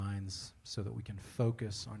so that we can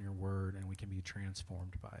focus on your word and we can be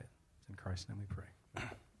transformed by it. In Christ's name we pray.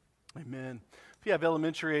 Amen. If you have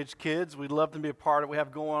elementary age kids, we'd love them to be a part of what we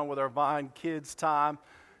have going on with our Vine Kids Time.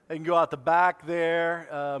 They can go out the back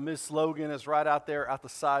there. Miss Logan is right out there out the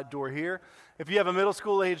side door here. If you have a middle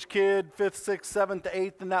school age kid, 5th, 6th, 7th,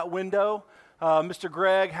 8th in that window, Mr.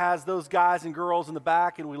 Greg has those guys and girls in the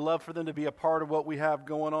back, and we love for them to be a part of what we have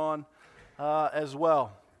going on as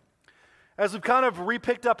well. As we've kind of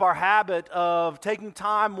repicked up our habit of taking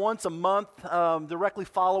time once a month, directly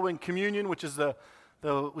following communion, which is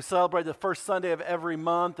we celebrate the first Sunday of every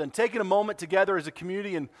month, and taking a moment together as a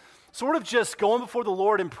community and sort of just going before the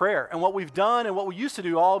Lord in prayer. And what we've done and what we used to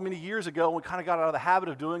do all many years ago, and we kind of got out of the habit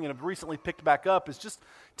of doing and have recently picked back up, is just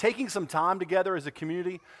taking some time together as a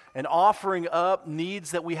community and offering up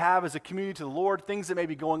needs that we have as a community to the Lord, things that may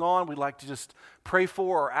be going on we'd like to just pray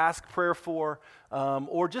for or ask prayer for,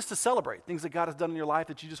 or just to celebrate things that God has done in your life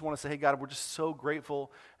that you just want to say, hey, God, we're just so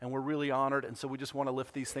grateful and we're really honored, and so we just want to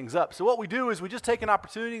lift these things up. So what we do is we just take an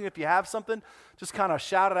opportunity, and if you have something, just kind of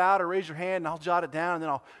shout it out or raise your hand, and I'll jot it down, and then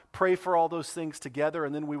I'll pray for all those things together,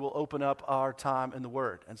 and then we will open up our time in the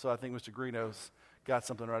Word. And so I think Mr. Greeno's got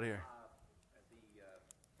something right here. The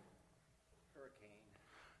hurricane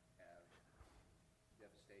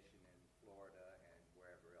devastation in Florida and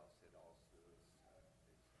wherever else it also is,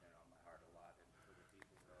 it's been on my heart a lot, and for the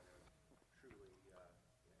people that are truly really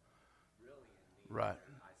in need, Right.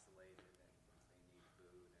 they're isolated and they need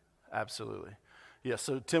food. Absolutely. Yes,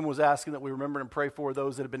 so Tim was asking that we remember and pray for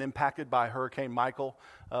those that have been impacted by Hurricane Michael,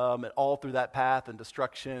 and all through that path and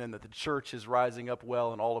destruction, and that the church is rising up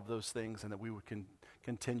well and all of those things, and that we would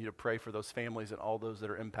continue to pray for those families and all those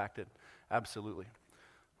that are impacted. Absolutely.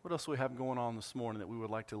 What else do we have going on this morning that we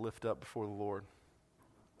would like to lift up before the Lord?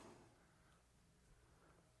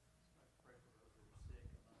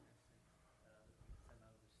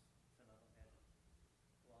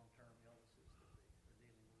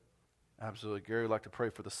 Absolutely. Gary would like to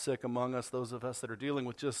pray for the sick among us, those of us that are dealing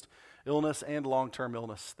with just illness and long-term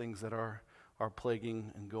illness, things that are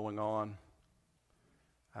plaguing and going on.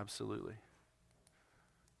 Absolutely.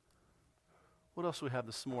 What else do we have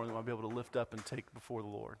this morning that we'll be able to lift up and take before the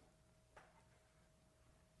Lord?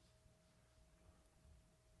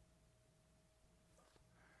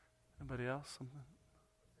 Anybody else? Something?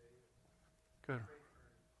 Good.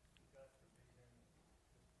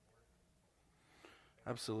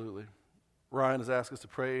 Absolutely. Ryan has asked us to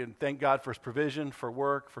pray and thank God for his provision, for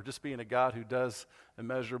work, for just being a God who does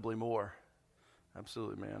immeasurably more.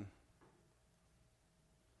 Absolutely, man.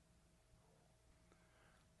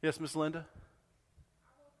 Yes, Miss Linda?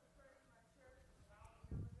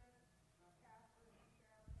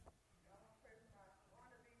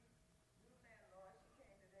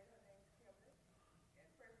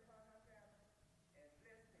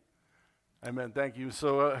 Amen. Thank you.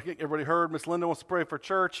 So I think everybody heard Miss Linda wants to pray for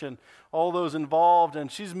church and all those involved,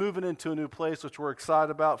 and she's moving into a new place, which we're excited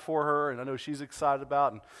about for her, and I know she's excited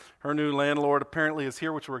about, and her new landlord apparently is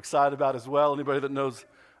here, which we're excited about as well. Anybody that knows,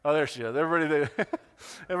 oh, there she is. Everybody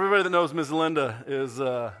that knows Miss Linda is,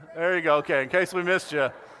 there you go. Okay, in case we missed you.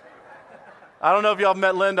 I don't know if y'all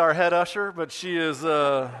met Linda, our head usher, but she is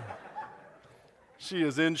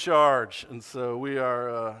in charge, and so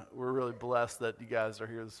we're really blessed that you guys are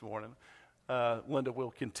here this morning. Linda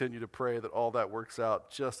will continue to pray that all that works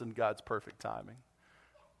out just in God's perfect timing.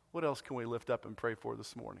 What else can we lift up and pray for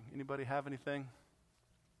this morning? Anybody have anything?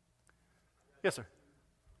 Yes, sir.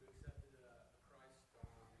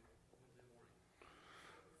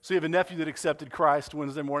 So you have a nephew that accepted Christ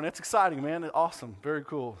Wednesday morning. That's exciting, man. Awesome. Very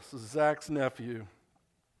cool. This is Zach's nephew.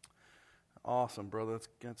 Awesome, brother.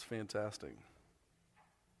 That's fantastic.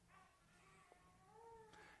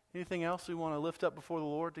 Anything else we want to lift up before the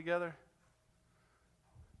Lord together?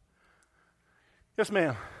 Yes,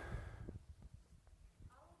 ma'am.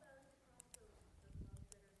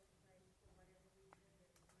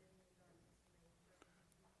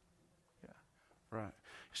 Yeah, right.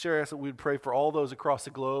 Sherry asked that we'd pray for all those across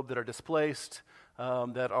the globe that are displaced,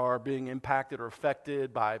 that are being impacted or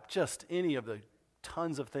affected by just any of the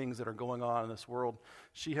tons of things that are going on in this world.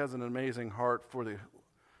 She has an amazing heart for the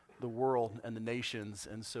world and the nations,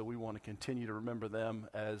 and so we want to continue to remember them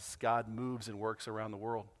as God moves and works around the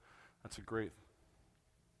world. That's a great.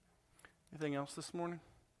 Anything else this morning?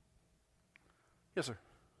 Yes, sir.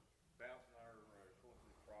 Bounce and I are going through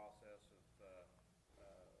the process of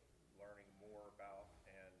learning more about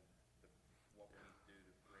what we need to do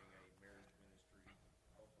to bring a marriage ministry,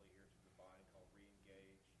 hopefully here to the Vine, called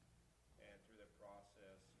Reengage. And through that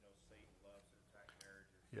process, Satan loves to attack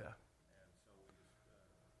marriages. Yeah. And so we just,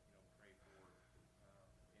 pray for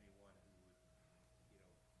anyone who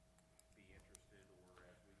would, be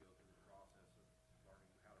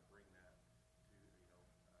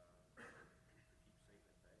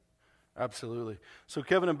Absolutely. So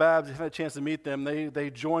Kevin and Babs, if you've had a chance to meet them, they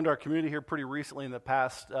joined our community here pretty recently in the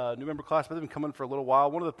past new member class, but they've been coming for a little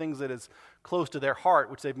while. One of the things that is close to their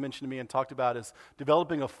heart, which they've mentioned to me and talked about, is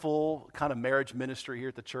developing a full kind of marriage ministry here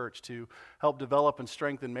at the church to help develop and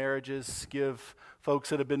strengthen marriages, give folks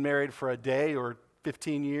that have been married for a day or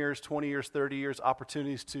 15 years, 20 years, 30 years,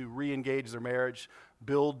 opportunities to re-engage their marriage,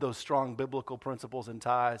 build those strong biblical principles and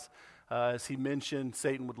ties. As he mentioned,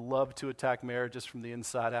 Satan would love to attack marriages from the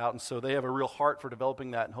inside out, and so they have a real heart for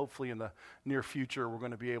developing that, and hopefully in the near future we're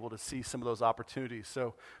going to be able to see some of those opportunities.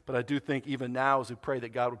 But I do think even now as we pray that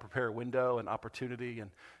God would prepare a window and opportunity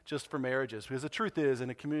and just for marriages, because the truth is in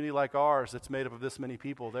a community like ours that's made up of this many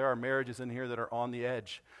people, there are marriages in here that are on the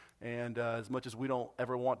edge. And as much as we don't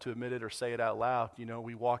ever want to admit it or say it out loud,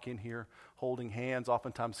 we walk in here holding hands,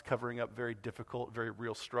 oftentimes covering up very difficult, very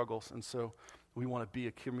real struggles. And so we want to be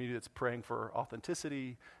a community that's praying for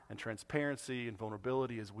authenticity and transparency and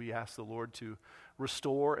vulnerability as we ask the Lord to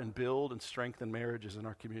restore and build and strengthen marriages in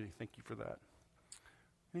our community. Thank you for that.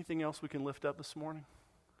 Anything else we can lift up this morning?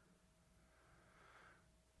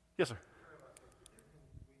 Yes, sir.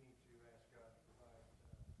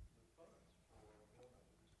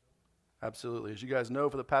 Absolutely. As you guys know,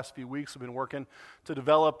 for the past few weeks, we've been working to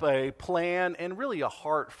develop a plan and really a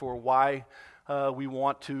heart for why we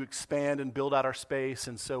want to expand and build out our space.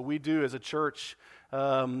 And so we do as a church,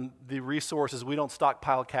 the resources, we don't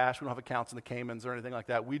stockpile cash. We don't have accounts in the Caymans or anything like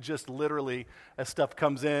that. We just literally, as stuff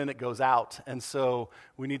comes in, it goes out. And so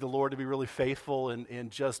we need the Lord to be really faithful in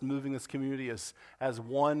just moving this community as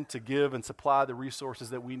one to give and supply the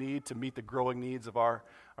resources that we need to meet the growing needs of our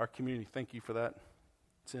community. Thank you for that,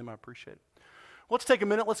 Tim. I appreciate it. Let's take a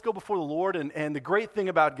minute. Let's go before the Lord. And the great thing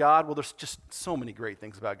about God, well, there's just so many great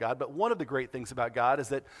things about God, but one of the great things about God is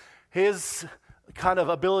that his kind of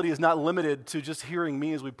ability is not limited to just hearing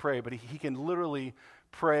me as we pray, but he can literally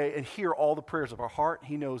pray and hear all the prayers of our heart.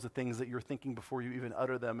 He knows the things that you're thinking before you even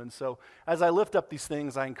utter them. And so as I lift up these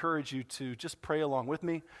things, I encourage you to just pray along with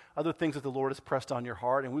me, other things that the Lord has pressed on your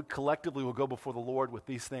heart, and we collectively will go before the Lord with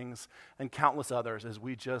these things and countless others as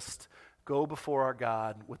we just go before our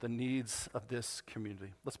God with the needs of this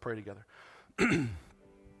community. Let's pray together.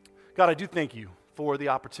 God, I do thank you for the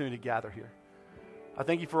opportunity to gather here. I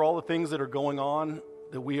thank you for all the things that are going on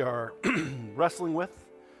that we are wrestling with,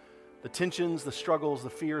 the tensions, the struggles, the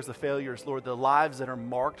fears, the failures, Lord, the lives that are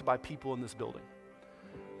marked by people in this building.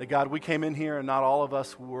 That God, we came in here and not all of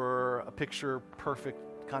us were a picture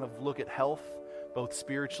perfect kind of look at health, both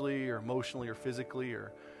spiritually or emotionally or physically,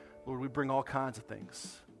 or Lord, we bring all kinds of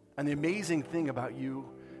things. And the amazing thing about you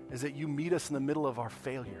is that you meet us in the middle of our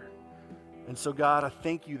failure. And so, God, I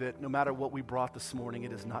thank you that no matter what we brought this morning,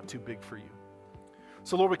 it is not too big for you.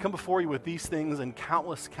 So, Lord, we come before you with these things and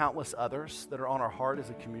countless, countless others that are on our heart as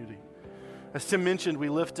a community. As Tim mentioned, we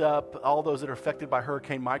lift up all those that are affected by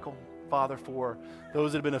Hurricane Michael. Father, for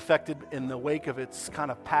those that have been affected in the wake of its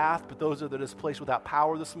kind of path, but those that are displaced without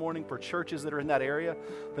power this morning, for churches that are in that area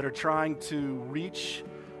that are trying to reach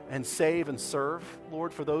and save and serve.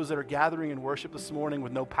 Lord, for those that are gathering in worship this morning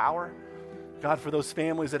with no power. God, for those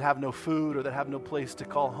families that have no food or that have no place to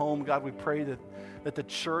call home, God, we pray that the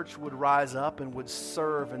church would rise up and would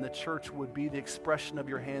serve, and the church would be the expression of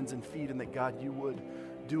your hands and feet, and that, God, you would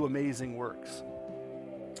do amazing works.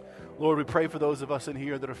 Lord, we pray for those of us in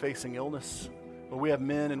here that are facing illness. Lord, we have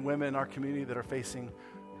men and women in our community that are facing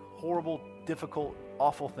horrible, difficult,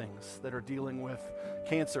 awful things, that are dealing with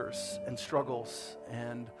cancers and struggles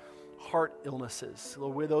and heart illnesses.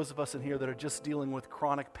 Lord, we're those of us in here that are just dealing with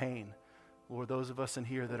chronic pain. Lord, those of us in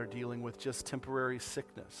here that are dealing with just temporary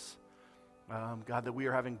sickness. God, that we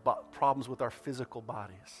are having problems with our physical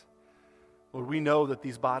bodies. Lord, we know that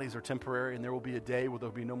these bodies are temporary, and there will be a day where there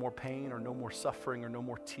will be no more pain or no more suffering or no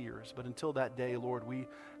more tears. But until that day, Lord, we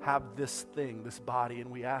have this thing, this body,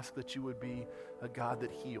 and we ask that you would be a God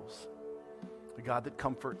that heals, a God that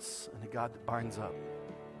comforts, and a God that binds up.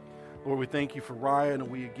 Lord, we thank you for Ryan,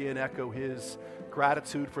 and we again echo his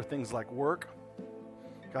gratitude for things like work.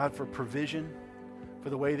 God, for provision, for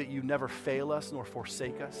the way that you never fail us nor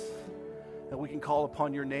forsake us, that we can call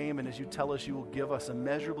upon your name, and as you tell us, you will give us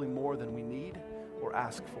immeasurably more than we need or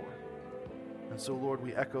ask for. And so, Lord,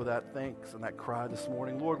 we echo that thanks and that cry this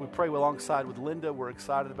morning. Lord, we pray alongside with Linda. We're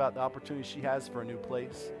excited about the opportunity she has for a new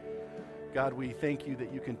place. God, we thank you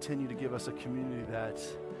that you continue to give us a community that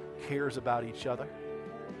cares about each other.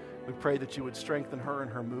 We pray that you would strengthen her in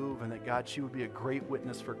her move, and that, God, she would be a great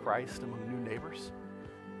witness for Christ among new neighbors.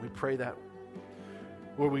 We pray that.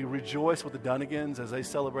 Lord, we rejoice with the Dunnigans as they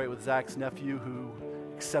celebrate with Zach's nephew who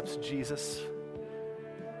accepts Jesus.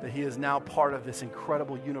 that he is now part of this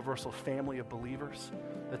incredible universal family of believers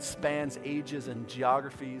that spans ages and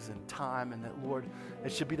geographies and time, and that, Lord,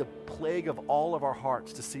 it should be the plague of all of our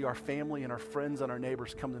hearts to see our family and our friends and our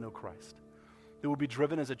neighbors come to know Christ. That we'll be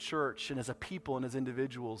driven as a church and as a people and as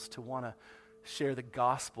individuals to want to share the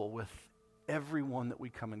gospel with everyone that we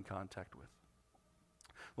come in contact with.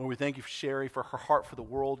 Lord, we thank you for Sherry, for her heart for the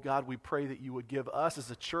world. God, we pray that you would give us as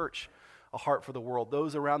a church a heart for the world.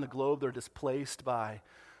 Those around the globe that are displaced by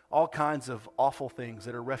all kinds of awful things,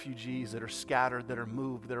 that are refugees, that are scattered, that are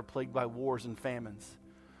moved, that are plagued by wars and famines.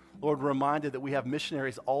 Lord, we're reminded that we have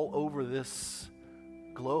missionaries all over this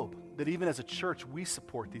globe, that even as a church, we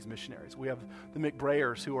support these missionaries. We have the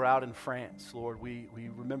McBrayers who are out in France. Lord, we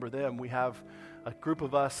remember them. We have a group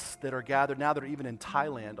of us that are gathered now that are even in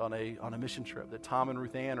Thailand on a mission trip, that Tom and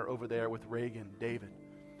Ruth Ann are over there with Reagan, David.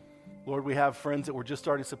 Lord, we have friends that we're just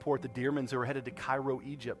starting to support, the Dearmans who are headed to Cairo,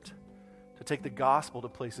 Egypt, to take the gospel to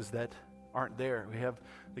places that aren't there. We have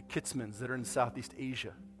the Kitsmans that are in Southeast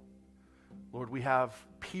Asia. Lord, we have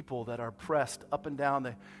people that are pressed up and down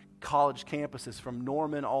the college campuses from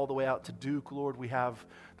Norman all the way out to Duke. Lord, we have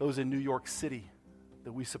those in New York City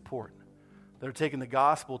that we support, that are taking the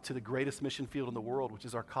gospel to the greatest mission field in the world, which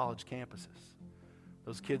is our college campuses.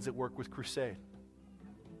 Those kids that work with Crusade.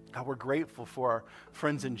 God, we're grateful for our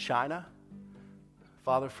friends in China.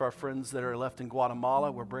 Father, for our friends that are left in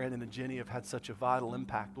Guatemala, where Brandon and Jenny have had such a vital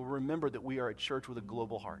impact. We'll remember that we are a church with a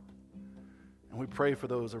global heart. And we pray for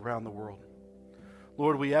those around the world.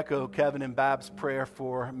 Lord, we echo Kevin and Bab's prayer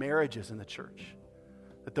for marriages in the church.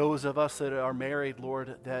 That those of us that are married,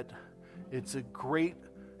 Lord, that it's a great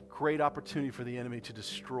opportunity for the enemy to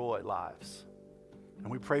destroy lives. And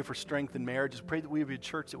we pray for strength in marriages. Pray that we would be a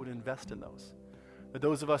church that would invest in those. That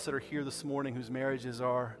those of us that are here this morning whose marriages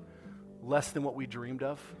are less than what we dreamed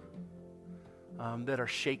of, that are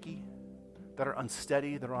shaky, that are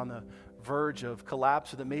unsteady, that are on the verge of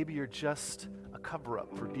collapse, or that maybe you're just a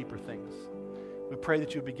cover-up for deeper things. We pray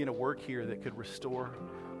that you would begin a work here that could restore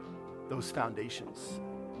those foundations,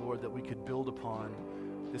 Lord, that we could build upon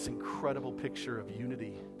this incredible picture of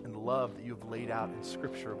unity and love that you have laid out in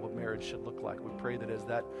Scripture of what marriage should look like. We pray that as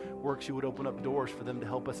that works, you would open up doors for them to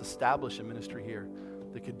help us establish a ministry here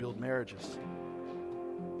that could build marriages.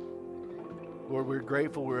 Lord, we're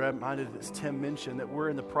grateful. We're reminded, as Tim mentioned, that we're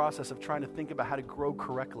in the process of trying to think about how to grow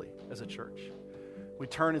correctly as a church. We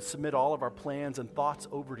turn and submit all of our plans and thoughts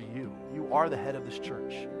over to you. You are the head of this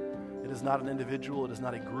church. It is not an individual. It is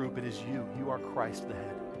not a group. It is you. You are Christ the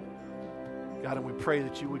head. God, and we pray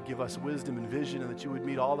that you would give us wisdom and vision, and that you would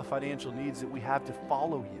meet all the financial needs that we have to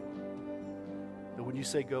follow you. That when you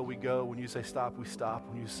say go, we go. When you say stop, we stop.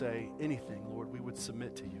 When you say anything, Lord, we would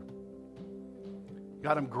submit to you.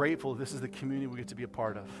 God, I'm grateful this is the community we get to be a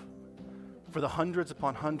part of. For the hundreds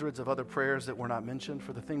upon hundreds of other prayers that were not mentioned,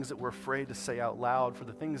 for the things that we're afraid to say out loud, for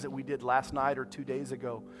the things that we did last night or 2 days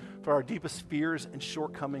ago, for our deepest fears and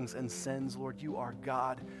shortcomings and sins, Lord, you are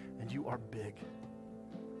God and you are big.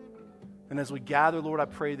 And as we gather, Lord, I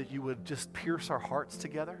pray that you would just pierce our hearts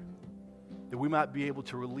together, that we might be able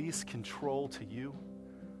to release control to you,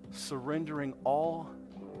 surrendering all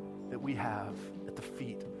that we have at the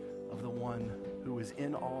feet of the one who is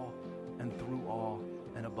in all and through all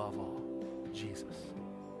and above all, Jesus.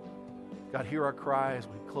 God, hear our cry as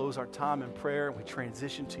we close our time in prayer and we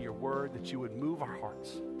transition to your word, that you would move our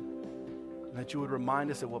hearts and that you would remind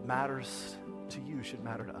us that what matters to you should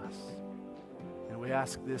matter to us. And we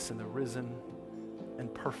ask this in the risen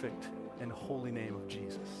and perfect and holy name of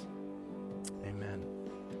Jesus. Amen.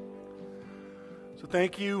 So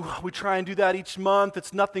thank you. We try and do that each month.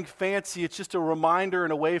 It's nothing fancy. It's just a reminder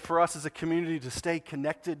and a way for us as a community to stay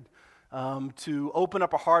connected, to open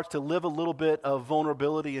up our hearts, to live a little bit of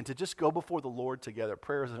vulnerability, and to just go before the Lord together.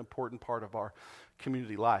 Prayer is an important part of our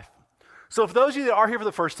community life. So for those of you that are here for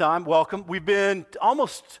the first time, welcome. We've been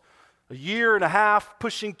almost a year and a half,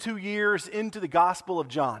 pushing 2 years into the Gospel of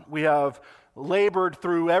John. We have labored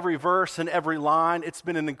through every verse and every line. It's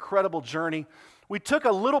been an incredible journey. We took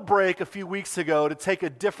a little break a few weeks ago to take a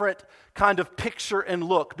different kind of picture and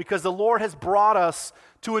look, because the Lord has brought us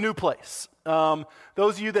to a new place. Those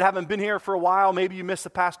of you that haven't been here for a while, maybe you missed the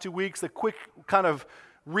past 2 weeks, the quick kind of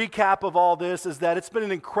recap of all this is that it's been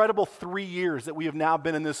an incredible 3 years that we have now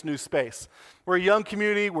been in this new space. We're a young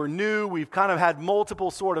community, we're new, we've kind of had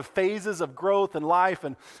multiple sort of phases of growth and life,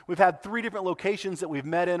 and we've had 3 different locations that we've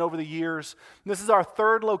met in over the years. And this is our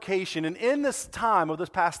 3rd location, and in this time of this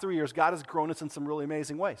past 3 years, God has grown us in some really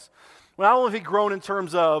amazing ways. Not only have we grown in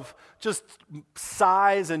terms of just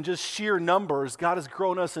size and just sheer numbers, God has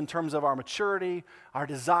grown us in terms of our maturity, our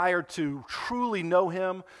desire to truly know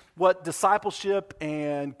Him, what discipleship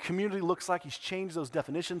and community looks like. He's changed those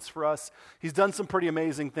definitions for us. He's done some pretty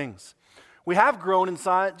amazing things. We have grown in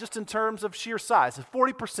size just in terms of sheer size.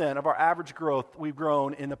 40% of our average growth we've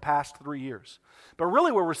grown in the past 3 years. But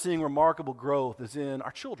really where we're seeing remarkable growth is in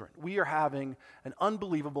our children. We are having an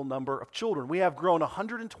unbelievable number of children. We have grown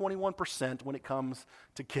 121% when it comes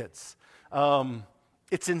to kids.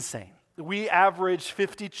 It's insane. We average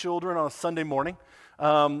 50 children on a Sunday morning,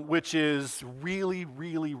 which is really,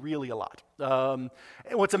 really, really a lot. And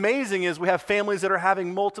what's amazing is we have families that are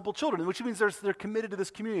having multiple children, which means they're committed to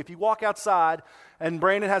this community. If you walk outside, and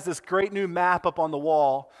Brandon has this great new map up on the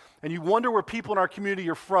wall, and you wonder where people in our community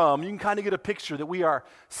are from, you can kind of get a picture that we are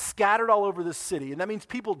scattered all over this city. And that means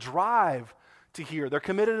people drive to here. They're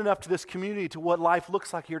committed enough to this community, to what life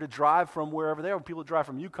looks like here, to drive from wherever they are. People drive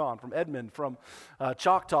from Yukon, from Edmond, from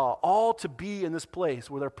Choctaw, all to be in this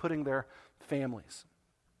place where they're putting their families.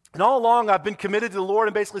 And all along, I've been committed to the Lord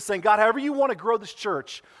and basically saying, God, however you want to grow this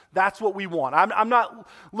church, that's what we want. I'm not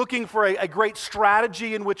looking for a great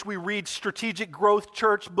strategy in which we read strategic growth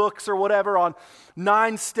church books or whatever on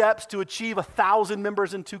 9 steps to achieve 1,000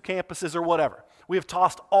 members in 2 campuses or whatever. We have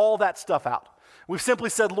tossed all that stuff out. We've simply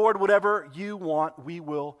said, Lord, whatever you want, we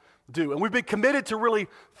will do. And we've been committed to really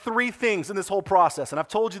 3 things in this whole process. And I've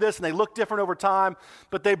told you this, and they look different over time,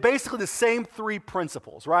 but they're basically the same 3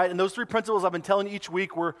 principles, right? And those 3 principles I've been telling you each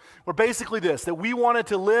week were basically this, that we wanted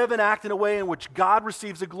to live and act in a way in which God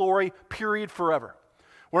receives the glory, period, forever.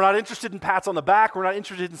 We're not interested in pats on the back. We're not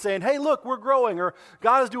interested in saying, hey, look, we're growing, or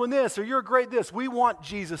God is doing this, or you're great this. We want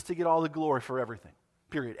Jesus to get all the glory for everything,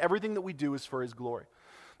 period. Everything that we do is for His glory.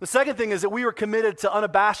 The second thing is that we are committed to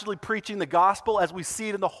unabashedly preaching the gospel as we see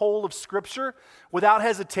it in the whole of Scripture, without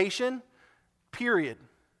hesitation, period,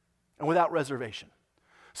 and without reservation.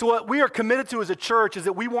 So what we are committed to as a church is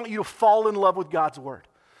that we want you to fall in love with God's Word.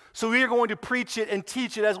 So we are going to preach it and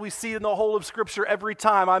teach it as we see it in the whole of Scripture every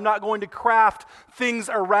time. I'm not going to craft things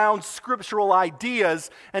around scriptural ideas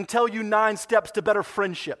and tell you 9 steps to better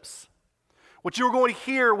friendships. What you're going to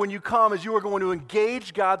hear when you come is you are going to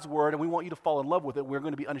engage God's Word, and we want you to fall in love with it. We're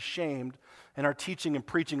going to be unashamed in our teaching and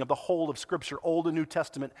preaching of the whole of Scripture, Old and New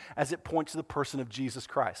Testament, as it points to the person of Jesus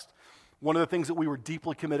Christ. One of the things that we were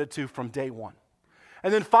deeply committed to from day one.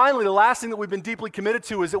 And then finally, the last thing that we've been deeply committed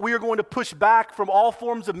to is that we are going to push back from all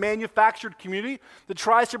forms of manufactured community that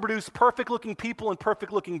tries to produce perfect-looking people and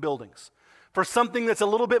perfect-looking buildings, for something that's a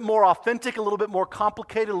little bit more authentic, a little bit more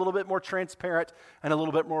complicated, a little bit more transparent, and a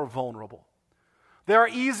little bit more vulnerable. There are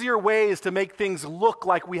easier ways to make things look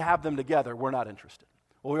like we have them together. We're not interested.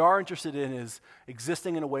 What we are interested in is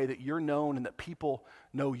existing in a way that you're known and that people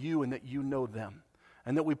know you and that you know them.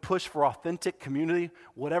 And that we push for authentic community,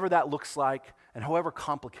 whatever that looks like and however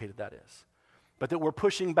complicated that is. But that we're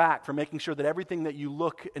pushing back for making sure that everything that you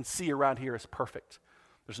look and see around here is perfect.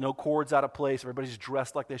 There's no cords out of place. Everybody's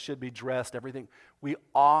dressed like they should be dressed. Everything. We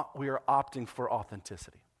are opting for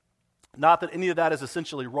authenticity. Not that any of that is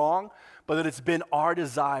essentially wrong, but that it's been our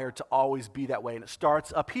desire to always be that way. And it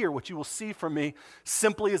starts up here. What you will see from me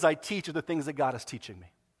simply as I teach are the things that God is teaching me.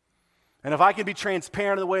 And if I can be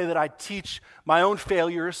transparent in the way that I teach my own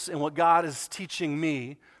failures and what God is teaching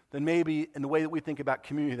me, then maybe in the way that we think about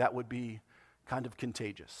community, that would be kind of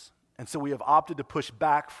contagious. And so we have opted to push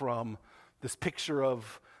back from this picture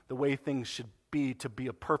of the way things should be to be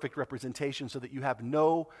a perfect representation so that you have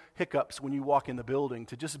no hiccups when you walk in the building,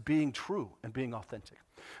 to just being true and being authentic.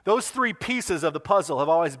 Those 3 pieces of the puzzle have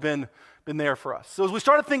always been there for us. So as we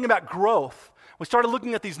started thinking about growth, we started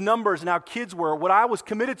looking at these numbers and how kids were. What I was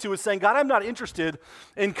committed to is saying, God, I'm not interested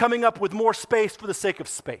in coming up with more space for the sake of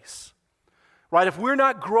space. Right? If we're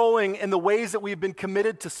not growing in the ways that we've been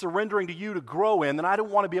committed to surrendering to you to grow in, then I don't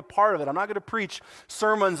want to be a part of it. I'm not going to preach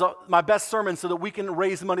sermons, my best sermons, so that we can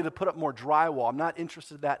raise money to put up more drywall. I'm not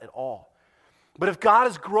interested in that at all. But if God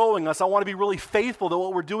is growing us, I want to be really faithful that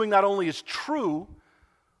what we're doing not only is true,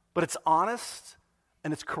 but it's honest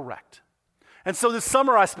and it's correct. And so this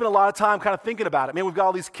summer, I spent a lot of time kind of thinking about it. Man, we've got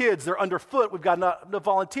all these kids. They're underfoot. We've got no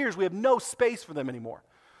volunteers. We have no space for them anymore.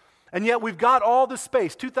 And yet we've got all this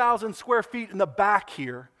space, 2,000 square feet in the back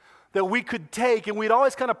here, that we could take, and we'd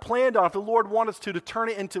always kind of planned on, if the Lord wanted us to turn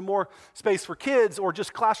it into more space for kids or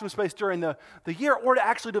just classroom space during the year, or to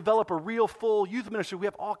actually develop a real full youth ministry. We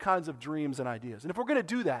have all kinds of dreams and ideas. And if we're going to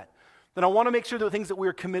do that, then I want to make sure that the things that we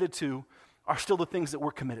are committed to are still the things that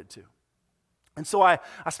we're committed to. And so I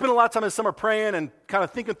spent a lot of time this summer praying and kind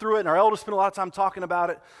of thinking through it, and our elders spent a lot of time talking about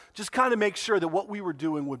it, just kind of make sure that what we were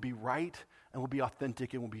doing would be right and would be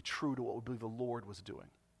authentic and would be true to what we believe the Lord was doing.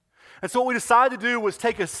 And so what we decided to do was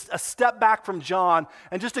take a step back from John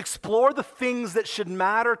and just explore the things that should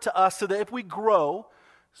matter to us so that if we grow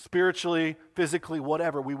spiritually, physically,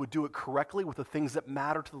 whatever, we would do it correctly with the things that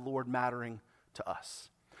matter to the Lord mattering to us.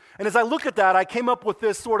 And as I look at that, I came up with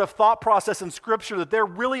this sort of thought process in Scripture that there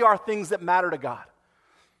really are things that matter to God.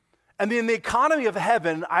 And in the economy of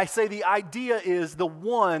heaven, I say the idea is the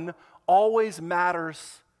one always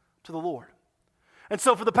matters to the Lord. And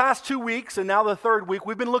so for the past 2 weeks, and now the third week,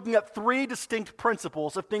 we've been looking at 3 distinct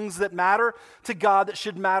principles of things that matter to God that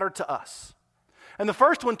should matter to us. And the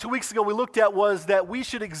first one 2 weeks ago we looked at was that we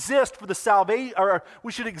should exist for the salvation, or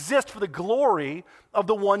we should exist for the glory of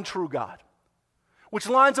the one true God. Which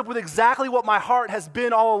lines up with exactly what my heart has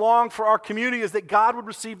been all along for our community, is that God would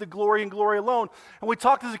receive the glory and glory alone. And we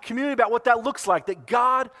talked as a community about what that looks like, that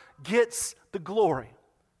God gets the glory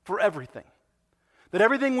for everything. That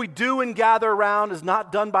everything we do and gather around is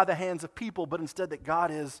not done by the hands of people, but instead that God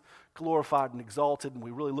is glorified and exalted. And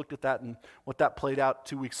we really looked at that and what that played out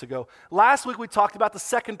 2 weeks ago. Last week we talked about the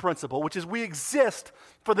second principle, which is we exist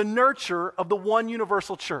for the nurture of the one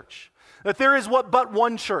universal church. That there is but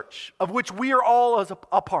one church, of which we are all as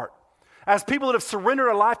a part. As people that have surrendered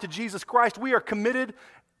our life to Jesus Christ, we are committed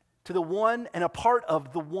to the one and a part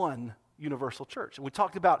of the one universal church. And we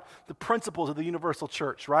talked about the principles of the universal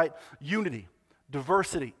church, right? Unity,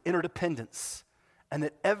 diversity, interdependence, and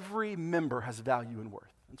that every member has value and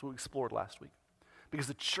worth. That's what we explored last week. Because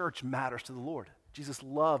the church matters to the Lord. Jesus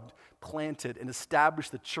loved, planted, and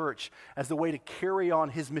established the church as the way to carry on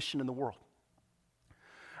his mission in the world.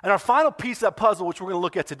 And our final piece of that puzzle, which we're going to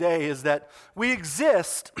look at today, is that we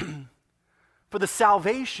exist for the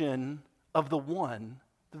salvation of the one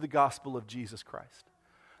through the gospel of Jesus Christ.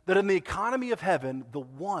 That in the economy of heaven, the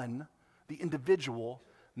one, the individual,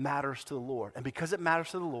 matters to the Lord. And because it matters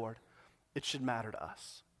to the Lord, it should matter to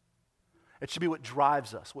us. It should be what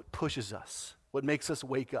drives us, what pushes us, what makes us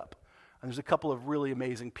wake up. And there's a couple of really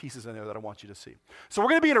amazing pieces in there that I want you to see. So we're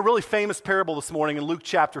going to be in a really famous parable this morning in Luke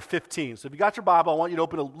chapter 15. So if you got your Bible, I want you to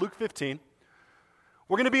open to Luke 15.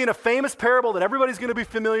 We're going to be in a famous parable that everybody's going to be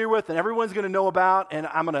familiar with and everyone's going to know about. And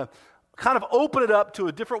I'm going to kind of open it up to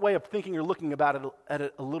a different way of thinking or looking at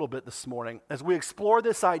it a little bit this morning as we explore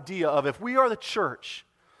this idea of if we are the church,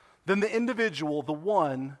 then the individual, the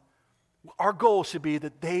one, our goal should be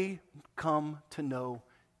that they come to know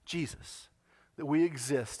Jesus. That we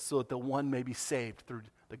exist so that the one may be saved through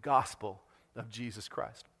the gospel of Jesus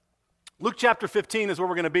Christ. Luke chapter 15 is where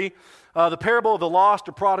we're going to be. The parable of the lost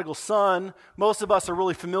or prodigal son. Most of us are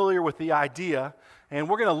really familiar with the idea, and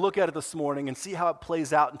we're going to look at it this morning and see how it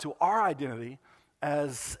plays out into our identity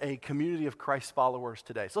as a community of Christ followers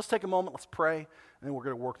today. So let's take a moment, let's pray, and then we're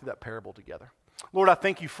going to work through that parable together. Lord, I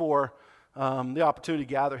thank you for the opportunity to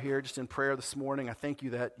gather here just in prayer this morning. I thank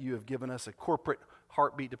you that you have given us a corporate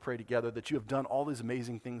heartbeat to pray together, that you have done all these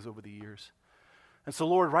amazing things over the years. And so,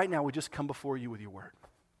 Lord, right now we just come before you with your word.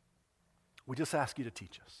 We just ask you to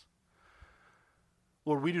teach us.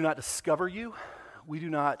 Lord, we do not discover you. We do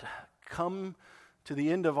not come to the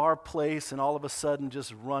end of our place and all of a sudden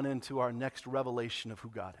just run into our next revelation of who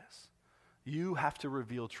God is. You have to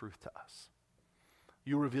reveal truth to us.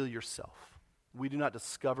 You reveal yourself. We do not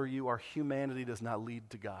discover you. Our humanity does not lead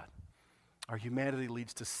to God. Our humanity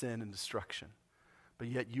leads to sin and destruction. But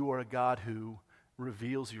yet you are a God who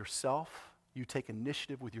reveals yourself. You take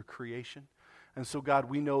initiative with your creation. And so, God,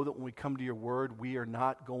 we know that when we come to your word, we are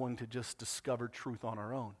not going to just discover truth on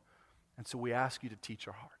our own. And so we ask you to teach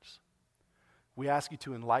our hearts. We ask you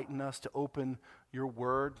to enlighten us, to open your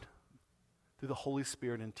word through the Holy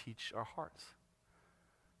Spirit and teach our hearts.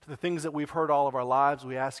 To the things that we've heard all of our lives,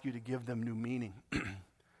 we ask you to give them new meaning.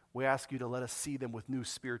 We ask you to let us see them with new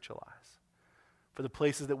spiritual eyes. For the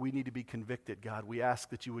places that we need to be convicted, God, we ask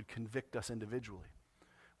that you would convict us individually.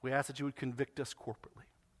 We ask that you would convict us corporately.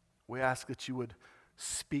 We ask that you would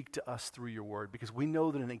speak to us through your word, because we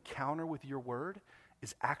know that an encounter with your word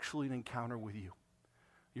is actually an encounter with you.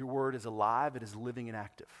 Your word is alive, it is living and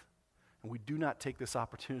active. And we do not take this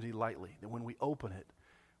opportunity lightly, that when we open it,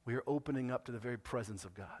 we are opening up to the very presence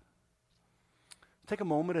of God. Take a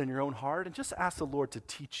moment in your own heart and just ask the Lord to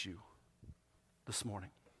teach you this morning.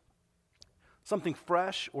 Something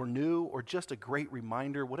fresh or new or just a great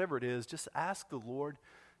reminder, whatever it is, just ask the Lord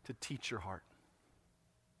to teach your heart.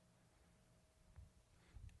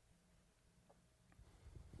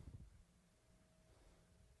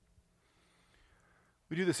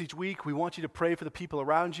 We do this each week. We want you to pray for the people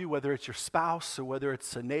around you, whether it's your spouse or whether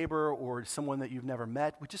it's a neighbor or someone that you've never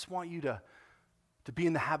met. We just want you to be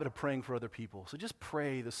in the habit of praying for other people. So just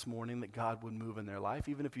pray this morning that God would move in their life,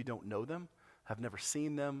 even if you don't know them, have never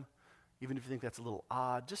seen them, even if you think that's a little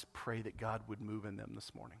odd. Just pray that God would move in them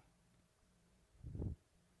this morning.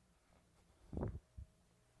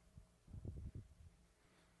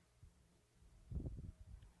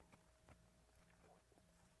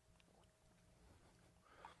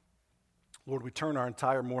 Lord, we turn our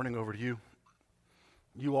entire morning over to you.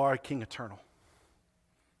 You are King eternal.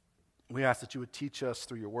 We ask that you would teach us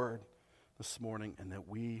through your word this morning and that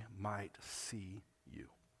we might see you.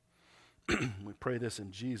 We pray this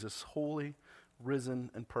in Jesus' holy, risen,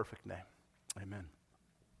 and perfect name. Amen.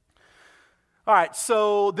 All right,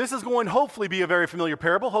 so this is going to hopefully be a very familiar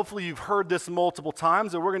parable. Hopefully you've heard this multiple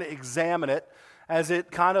times, and we're going to examine it as it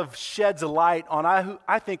kind of sheds a light on,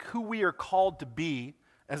 I think, who we are called to be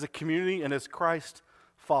as a community and as Christ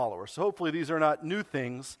followers. So hopefully these are not new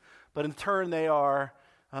things, but in turn they are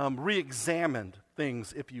re-examined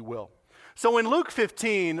things, if you will. So in Luke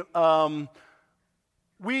 15,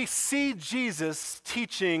 we see Jesus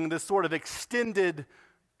teaching this sort of extended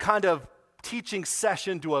kind of teaching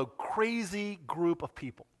session to a crazy group of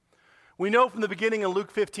people. We know from the beginning in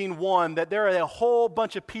Luke 15:1 that there are a whole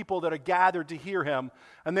bunch of people that are gathered to hear him,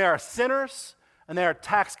 and they are sinners, and they are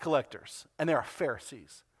tax collectors, and they are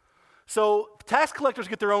Pharisees. So tax collectors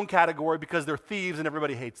get their own category because they're thieves and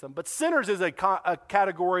everybody hates them. But sinners is a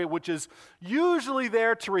category which is usually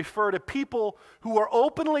there to refer to people who are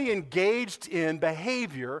openly engaged in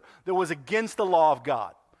behavior that was against the law of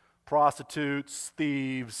God. Prostitutes,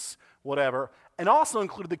 thieves, whatever. And also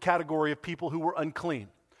included the category of people who were unclean.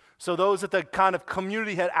 So those that the kind of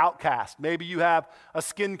community had outcast. Maybe you have a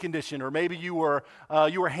skin condition, or maybe you were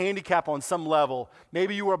handicapped on some level.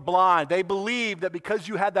 Maybe you were blind. They believed that because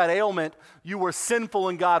you had that ailment, you were sinful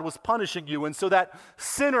and God was punishing you. And so that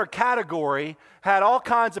sinner category had all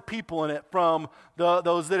kinds of people in it, from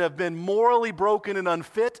those that have been morally broken and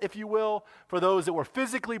unfit, if you will, for those that were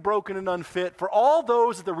physically broken and unfit, for all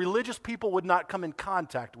those that the religious people would not come in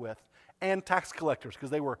contact with, and tax collectors,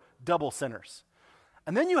 because they were double sinners.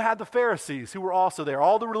 And then you had the Pharisees, who were also there,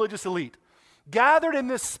 all the religious elite, gathered in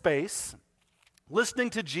this space, listening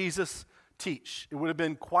to Jesus teach. It would have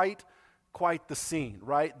been quite the scene,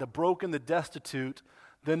 right? The broken, the destitute,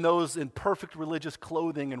 then those in perfect religious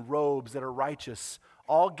clothing and robes that are righteous,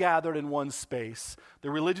 all gathered in one space. The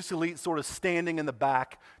religious elite sort of standing in the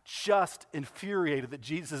back, just infuriated that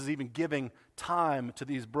Jesus is even giving time to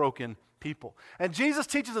these broken people. And Jesus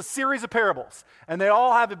teaches a series of parables, and they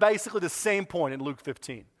all have basically the same point in Luke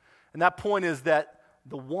 15. And that point is that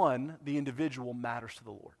the individual matters to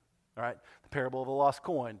the Lord. All right? The parable of the lost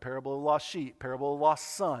coin, parable of the lost sheep, parable of the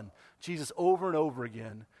lost son. Jesus over and over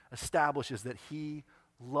again establishes that he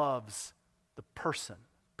loves the person,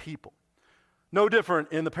 people. No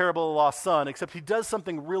different in the parable of the lost son, except he does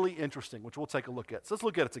something really interesting, which we'll take a look at. So let's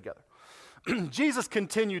look at it together. Jesus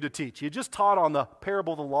continued to teach. He had just taught on the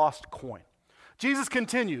parable of the lost coin. Jesus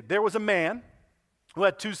continued. There was a man who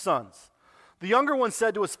had 2 sons. The younger one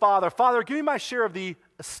said to his father, "Father, give me my share of the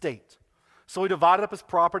estate." So he divided up his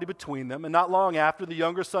property between them, and not long after, the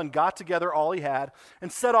younger son got together all he had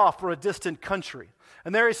and set off for a distant country.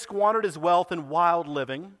 And there he squandered his wealth in wild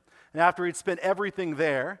living. And after he'd spent everything,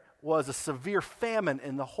 there was a severe famine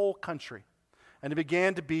in the whole country, and he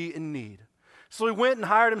began to be in need. So he went and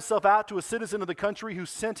hired himself out to a citizen of the country, who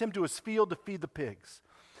sent him to his field to feed the pigs.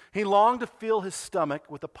 He longed to fill his stomach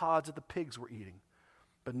with the pods that the pigs were eating,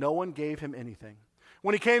 but no one gave him anything.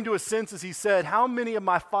 When he came to his senses, he said, "How many of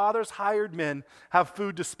my father's hired men have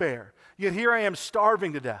food to spare? Yet here I am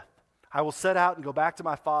starving to death. I will set out and go back to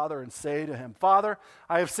my father and say to him, 'Father,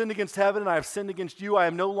 I have sinned against heaven and I have sinned against you. I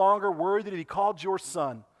am no longer worthy to be called your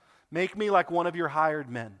son. Make me like one of your hired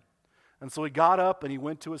men.' And so he got up and he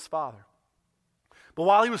went to his father. But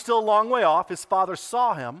while he was still a long way off, his father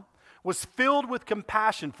saw him, was filled with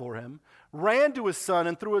compassion for him, ran to his son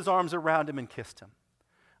and threw his arms around him and kissed him.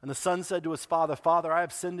 And the son said to his father, 'Father, I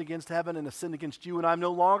have sinned against heaven and have sinned against you, and I am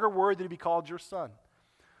no longer worthy to be called your son.'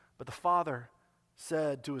 But the father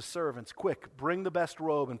said to his servants, 'Quick, bring the best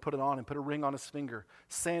robe and put it on him, put a ring on his finger,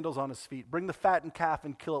 sandals on his feet. Bring the fattened calf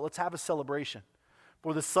and kill it. Let's have a celebration.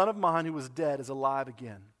 For the son of mine who was dead is alive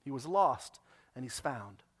again. He was lost, and he's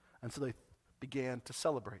found.' And so they began to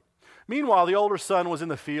celebrate. Meanwhile, the older son was in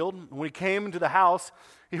the field. When he came into the house,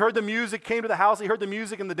 he heard the music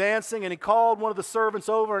and the dancing, and he called one of the servants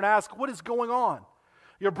over and asked, 'What is going on?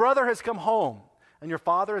 Your brother has come home, and your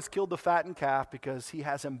father has killed the fattened calf because he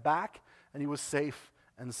has him back, and he was safe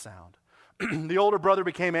and sound.' The older brother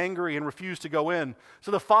became angry and refused to go in.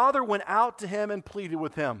 So the father went out to him and pleaded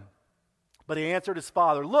with him. But he answered his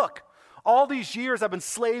father, 'Look, all these years I've been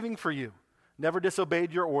slaving for you, never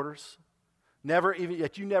disobeyed your orders.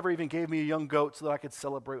 Yet you never even gave me a young goat so that I could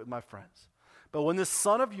celebrate with my friends. But when this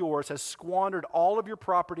son of yours has squandered all of your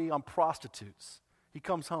property on prostitutes, he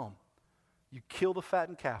comes home. You kill the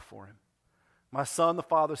fattened calf for him.' 'My son,' the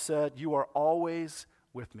father said, 'you are always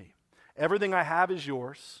with me. Everything I have is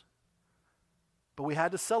yours. But we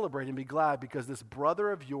had to celebrate and be glad because this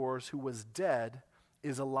brother of yours who was dead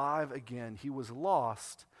is alive again. He was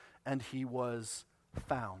lost and he was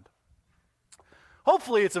found.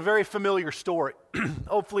 Hopefully it's a very familiar story.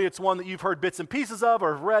 Hopefully it's one that you've heard bits and pieces of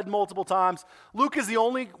or have read multiple times. Luke is the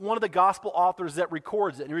only one of the gospel authors that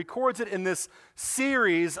records it. And he records it in this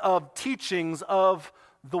series of teachings of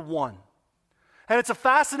the One. And it's a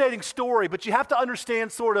fascinating story, but you have to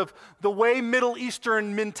understand sort of the way Middle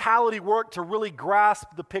Eastern mentality worked to really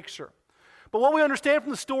grasp the picture. But what we understand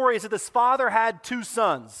from the story is that this father had two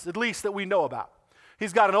sons, at least that we know about.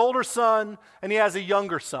 He's got an older son and he has a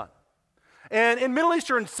younger son. And in Middle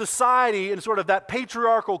Eastern society and sort of that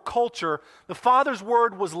patriarchal culture, the father's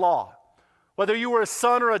word was law. Whether you were a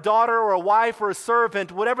son or a daughter or a wife or a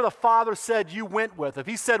servant, whatever the father said, you went with. If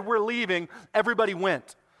he said we're leaving, everybody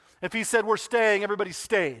went. If he said we're staying, everybody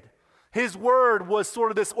stayed. His word was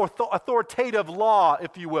sort of this authoritative law,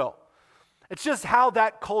 if you will. It's just how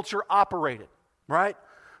that culture operated, right?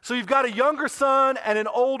 So you've got a younger son and an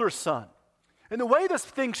older son. And the way this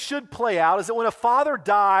thing should play out is that when a father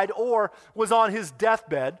died or was on his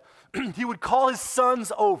deathbed, he would call his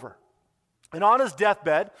sons over. And on his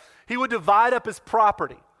deathbed, he would divide up his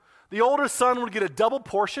property. The older son would get a double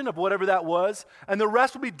portion of whatever that was, and the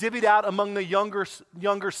rest would be divvied out among the younger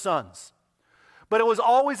sons. But it was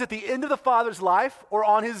always at the end of the father's life or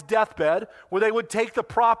on his deathbed where they would take the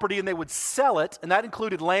property and they would sell it, and that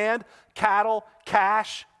included land, cattle,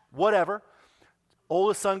 cash, whatever.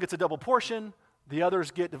 Oldest son gets a double portion, the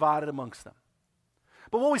others get divided amongst them.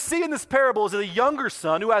 But what we see in this parable is that the younger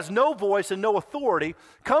son, who has no voice and no authority,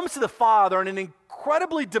 comes to the father in an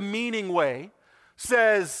incredibly demeaning way,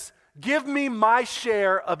 says, "Give me my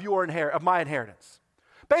share of my inheritance."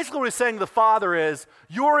 Basically what he's saying to the father is,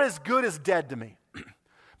 you're as good as dead to me.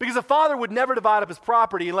 Because the father would never divide up his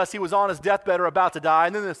property unless he was on his deathbed or about to die,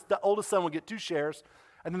 and then the oldest son would get 2 shares,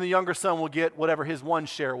 and then the younger son will get whatever his 1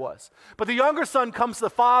 share was. But the younger son comes to the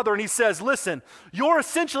father and he says, "Listen, you're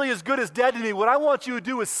essentially as good as dead to me. What I want you to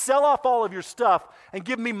do is sell off all of your stuff and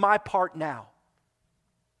give me my part now."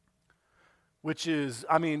 Which is,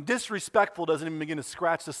 disrespectful doesn't even begin to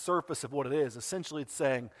scratch the surface of what it is. Essentially it's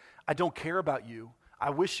saying, I don't care about you. I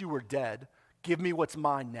wish you were dead. Give me what's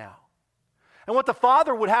mine now. And what the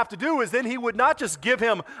father would have to do is then he would not just give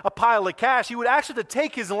him a pile of cash. He would actually have to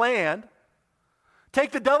take his land,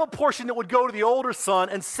 take the double portion that would go to the older son,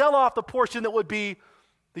 and sell off the portion that would be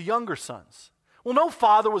the younger son's. Well, no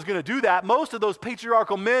father was going to do that. Most of those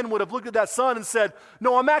patriarchal men would have looked at that son and said,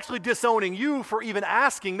 "No, I'm actually disowning you for even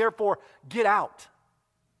asking, therefore get out."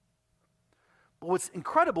 But what's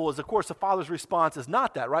incredible is, of course, the father's response is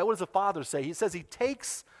not that, right? What does the father say? He says he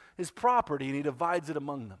takes his property and he divides it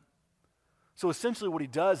among them. So essentially what he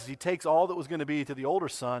does is he takes all that was going to be to the older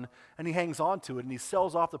son and he hangs on to it and he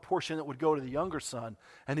sells off the portion that would go to the younger son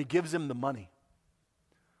and he gives him the money.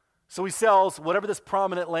 So he sells whatever this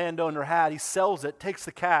prominent landowner had, he sells it, takes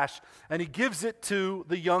the cash, and he gives it to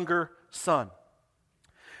the younger son.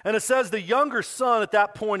 And it says the younger son at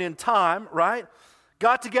that point in time, right,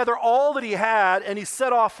 got together all that he had and he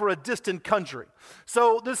set off for a distant country.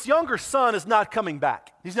 So this younger son is not coming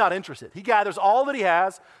back. He's not interested. He gathers all that he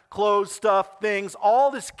has, clothes, stuff, things, all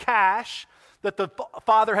this cash that the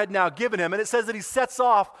father had now given him. And it says that he sets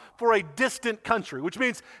off for a distant country, which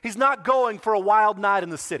means he's not going for a wild night in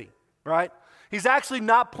the city, right? He's actually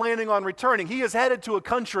not planning on returning. He is headed to a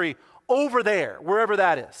country over there, wherever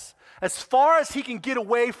that is. As far as he can get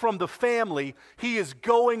away from the family, he is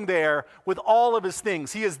going there with all of his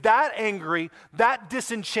things. He is that angry, that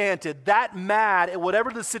disenchanted, that mad at whatever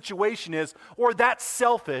the situation is, or that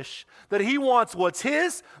selfish, that he wants what's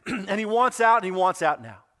his, and he wants out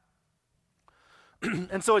now.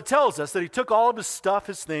 And so it tells us that he took all of his stuff,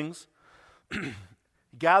 his things, he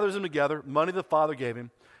gathers them together, money the father gave him,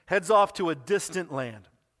 heads off to a distant land,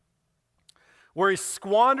 where he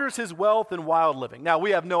squanders his wealth in wild living. Now,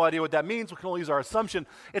 we have no idea what that means. We can only use our assumption.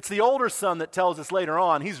 It's the older son that tells us later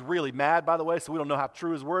on. He's really mad, by the way, so we don't know how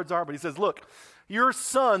true his words are. But he says, "Look, your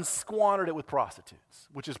son squandered it with prostitutes,"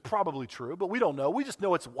 which is probably true, but we don't know. We just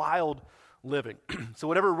know it's wild living. So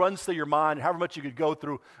whatever runs through your mind, however much you could go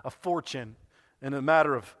through a fortune in a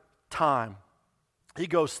matter of time, he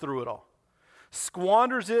goes through it all.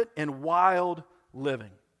 Squanders it in wild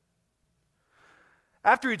living.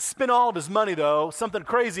 After he'd spent all of his money, though, something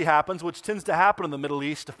crazy happens, which tends to happen in the Middle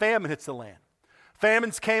East. A famine hits the land.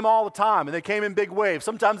 Famines came all the time, and they came in big waves.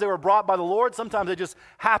 Sometimes they were brought by the Lord. Sometimes they just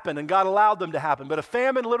happened, and God allowed them to happen. But a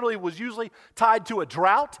famine literally was usually tied to a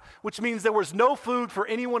drought, which means there was no food for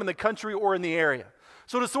anyone in the country or in the area.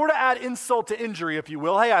 So to sort of add insult to injury, if you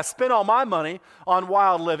will, hey, I spent all my money on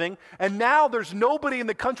wild living, and now there's nobody in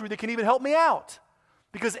the country that can even help me out.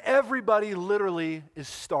 because everybody literally is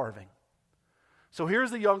starving. So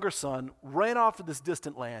here's the younger son, ran off to this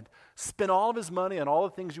distant land, spent all of his money on all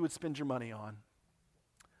the things you would spend your money on.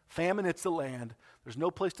 Famine hits the land. There's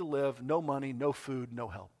no place to live, no money, no food, no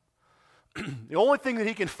help. The only thing that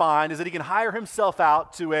he can find is that he can hire himself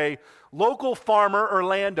out to a local farmer or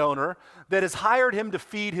landowner that has hired him to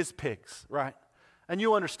feed his pigs, right? And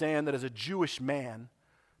you understand that as a Jewish man,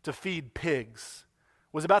 to feed pigs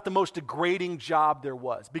was about the most degrading job there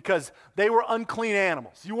was because they were unclean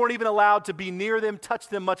animals. You weren't even allowed to be near them, touch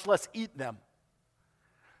them, much less eat them.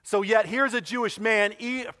 So yet here's a Jewish man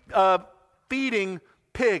feeding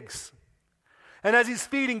pigs. And as he's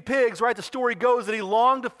feeding pigs, right, the story goes that he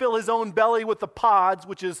longed to fill his own belly with the pods,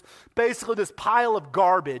 which is basically this pile of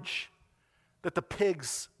garbage that the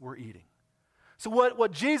pigs were eating. So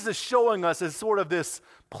what Jesus is showing us is sort of this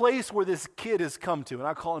place where this kid has come to. And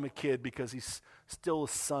I call him a kid because he's still a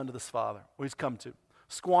son to this father, where he's come to.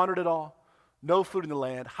 Squandered it all, no food in the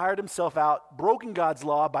land, hired himself out, broken God's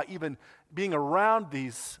law by even being around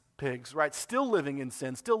these pigs, right? Still living in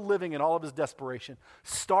sin, still living in all of his desperation,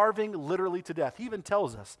 starving literally to death. He even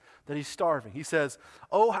tells us that he's starving. He says,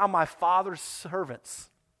 "Oh, how my father's servants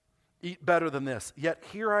eat better than this, yet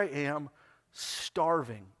here I am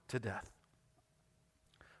starving to death."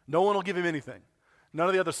 No one will give him anything. None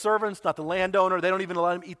of the other servants, not the landowner, they don't even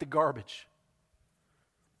let him eat the garbage.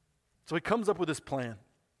 So he comes up with this plan.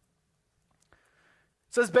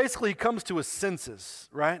 It says basically he comes to his senses,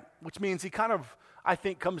 right? Which means he kind of, I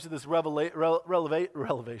think, comes to this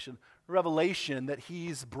revelation that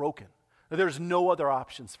he's broken, that there's no other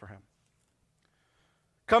options for him.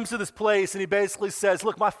 Comes to this place and he basically says,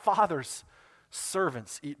 look, my father's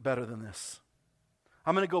servants eat better than this.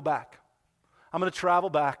 I'm going to go back. I'm going to travel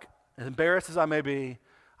back, as embarrassed as I may be.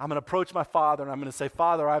 I'm going to approach my father and I'm going to say,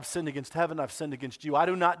 Father, I've sinned against heaven, I've sinned against you. I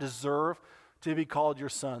do not deserve to be called your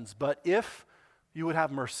sons, but if you would have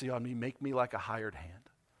mercy on me, make me like a hired hand.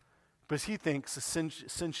 Because he thinks,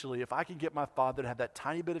 essentially, if I can get my father to have that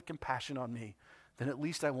tiny bit of compassion on me, then at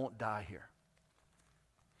least I won't die here.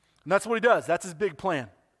 And that's what he does. That's his big plan.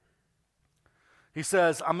 He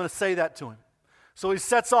says, I'm going to say that to him. So he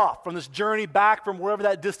sets off from this journey back from wherever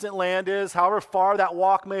that distant land is, however far that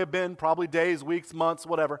walk may have been, probably days, weeks, months,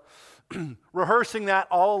 whatever, rehearsing that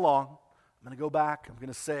all along. I'm going to go back. I'm going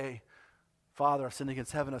to say, Father, I've sinned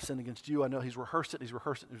against heaven, I've sinned against you. I know he's rehearsed it.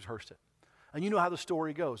 And you know how the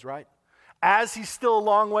story goes, right? As he's still a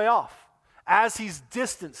long way off, as he's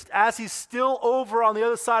distanced, as he's still over on the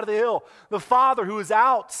other side of the hill, the father who is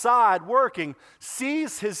outside working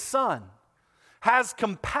sees his son, has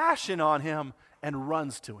compassion on him, and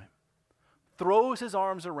runs to him, throws his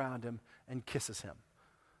arms around him, and kisses him.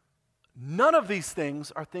 None of these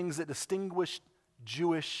things are things that distinguished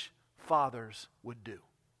Jewish fathers would do.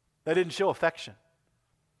 They didn't show affection.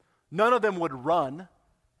 None of them would run,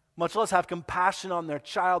 much less have compassion on their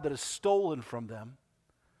child that is stolen from them,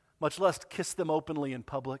 much less kiss them openly in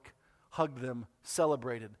public, hug them,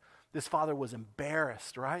 celebrated. This father was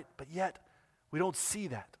embarrassed, right? But yet, we don't see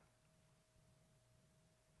that.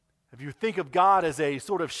 If you think of God as a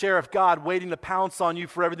sort of sheriff God waiting to pounce on you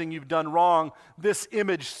for everything you've done wrong, this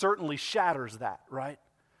image certainly shatters that, right?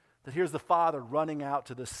 That here's the father running out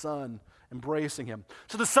to the son, embracing him.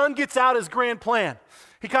 So the son gets out his grand plan.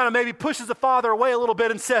 He kind of maybe pushes the father away a little bit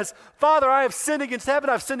and says, Father, I have sinned against heaven,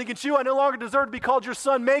 I've sinned against you, I no longer deserve to be called your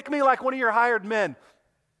son. Make me like one of your hired men.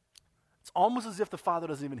 It's almost as if the father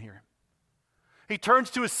doesn't even hear him. He turns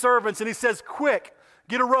to his servants and he says, quick,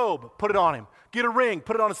 get a robe, put it on him. Get a ring,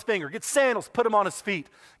 put it on his finger. Get sandals, put them on his feet.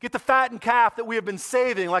 Get the fattened calf that we have been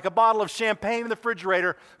saving like a bottle of champagne in the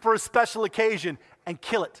refrigerator for a special occasion and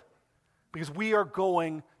kill it. Because we are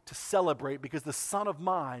going to celebrate because the son of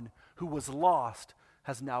mine who was lost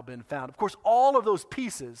has now been found. Of course, all of those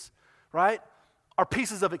pieces, right, are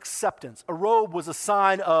pieces of acceptance. A robe was a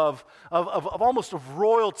sign of almost of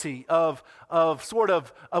royalty, of sort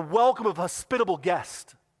of a welcome of a hospitable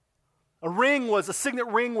guest. A signet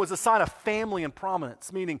ring was a sign of family and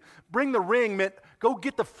prominence, meaning bring the ring meant go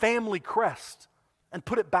get the family crest and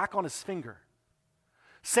put it back on his finger.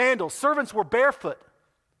 Sandals, servants were barefoot.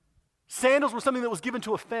 Sandals were something that was given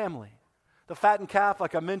to a family. The fattened calf,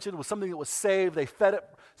 like I mentioned, was something that was saved. They fed it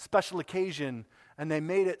special occasion, and they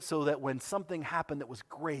made it so that when something happened that was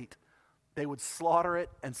great, they would slaughter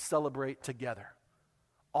it and celebrate together.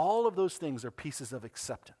 All of those things are pieces of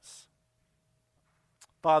acceptance.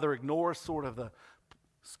 Father ignores sort of the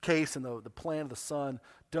case and the plan of the son,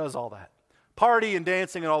 does all that. Party and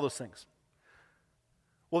dancing and all those things.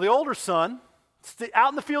 Well, the older son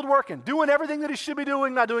out in the field working, doing everything that he should be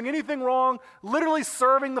doing, not doing anything wrong, literally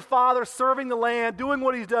serving the Father, serving the land, doing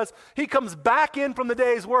what he does. He comes back in from the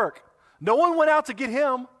day's work. No one went out to get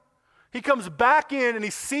him. He comes back in and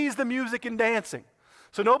he sees the music and dancing.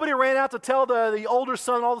 So nobody ran out to tell the older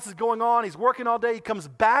son all this is going on. He's working all day. He comes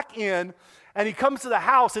back in and he comes to the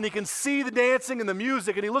house and he can see the dancing and the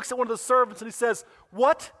music, and he looks at one of the servants and he says,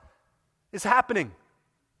 "What is happening?"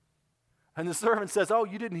 And the servant says, "Oh,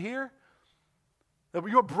 you didn't hear?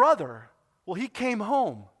 Your brother, well, he came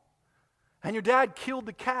home, and your dad killed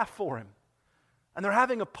the calf for him. And they're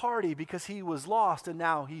having a party because he was lost, and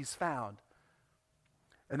now he's found."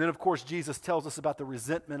 And then, of course, Jesus tells us about the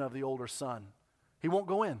resentment of the older son. He won't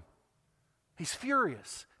go in. He's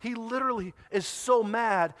furious. He literally is so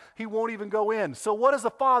mad, he won't even go in. So what does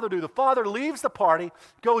the father do? The father leaves the party,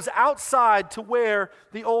 goes outside to where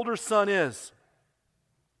the older son is.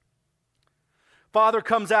 Father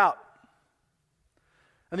comes out.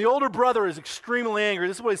 And the older brother is extremely angry.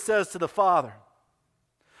 This is what he says to the father.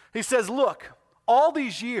 He says, "Look, all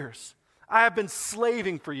these years I have been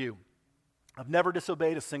slaving for you. I've never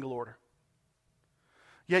disobeyed a single order.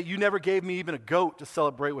 Yet you never gave me even a goat to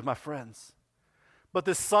celebrate with my friends. But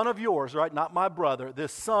this son of yours," right, not my brother,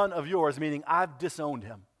 "this son of yours," meaning I've disowned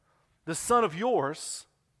him, "this son of yours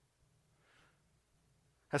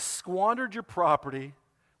has squandered your property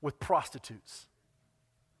with prostitutes."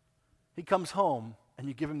 He comes home and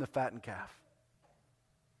you give him the fattened calf.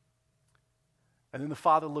 And then the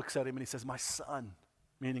father looks at him and he says, "My son,"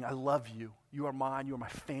 meaning I love you. You are mine. You are my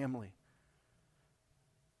family.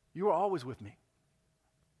 You are always with me.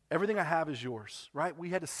 Everything I have is yours, right? We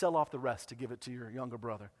had to sell off the rest to give it to your younger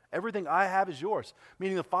brother. Everything I have is yours,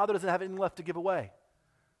 meaning the father doesn't have anything left to give away.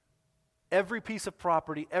 Every piece of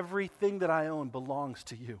property, everything that I own belongs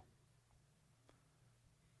to you.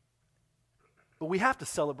 But we have to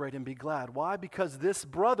celebrate and be glad. Why? Because this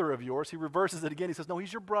brother of yours, he reverses it again. He says, "No,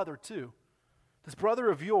 he's your brother too. This brother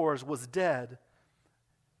of yours was dead,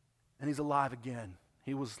 and he's alive again.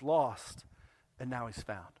 He was lost, and now he's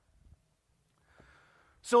found."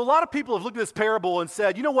 So a lot of people have looked at this parable and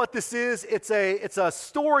said, you know what this is? It's a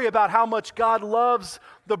story about how much God loves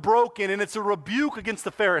the broken, and it's a rebuke against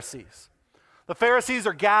the Pharisees. The Pharisees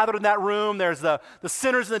are gathered in that room. There's the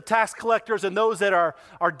sinners and the tax collectors and those that are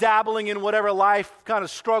dabbling in whatever life kind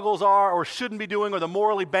of struggles are or shouldn't be doing, or the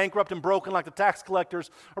morally bankrupt and broken like the tax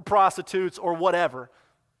collectors or prostitutes or whatever.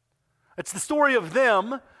 It's the story of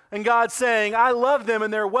them, and God saying, I love them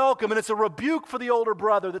and they're welcome. And it's a rebuke for the older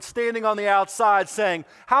brother that's standing on the outside saying,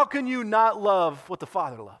 how can you not love what the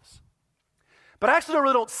Father loves? But I actually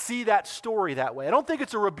really don't see that story that way. I don't think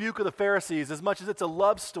it's a rebuke of the Pharisees as much as it's a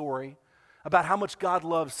love story about how much God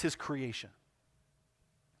loves His creation.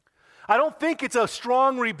 I don't think it's a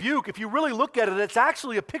strong rebuke. If you really look at it, it's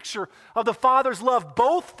actually a picture of the Father's love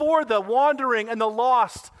both for the wandering and the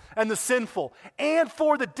lost and the sinful, and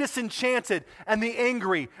for the disenchanted and the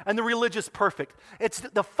angry and the religious perfect. It's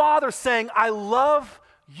the Father saying, I love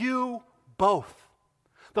you both.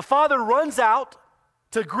 The Father runs out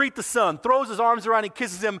to greet the Son, throws his arms around, he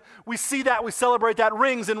kisses him. We see that, we celebrate that,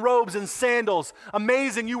 rings and robes and sandals.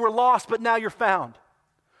 Amazing, you were lost, but now you're found.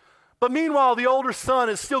 But meanwhile, the older son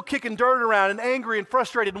is still kicking dirt around and angry and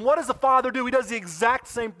frustrated. And what does the father do? He does the exact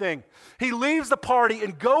same thing. He leaves the party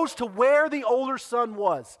and goes to where the older son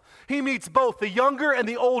was. He meets both the younger and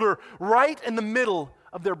the older right in the middle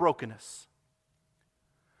of their brokenness.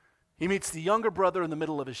 He meets the younger brother in the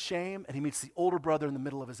middle of his shame, and he meets the older brother in the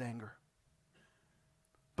middle of his anger.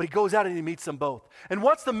 But he goes out and he meets them both. And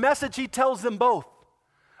what's the message he tells them both?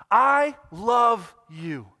 I love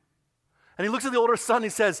you. And he looks at the older son and he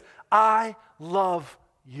says, I love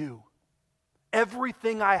you.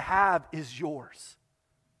 Everything I have is yours.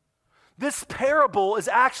 This parable is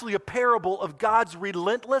actually a parable of God's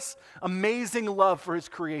relentless, amazing love for His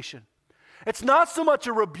creation. It's not so much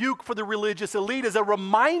a rebuke for the religious elite as a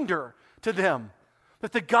reminder to them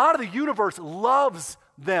that the God of the universe loves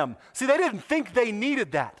them. See, they didn't think they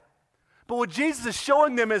needed that. But what Jesus is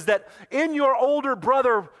showing them is that in your older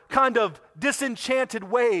brother kind of disenchanted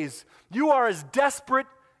ways, you are as desperate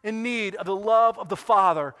in need of the love of the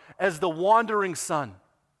Father as the wandering son.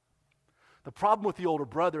 The problem with the older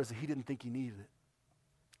brother is that he didn't think he needed it.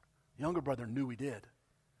 The younger brother knew he did.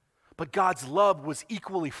 But God's love was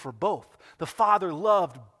equally for both. The Father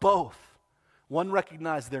loved both. One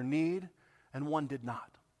recognized their need and one did not.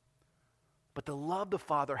 But the love the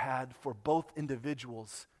Father had for both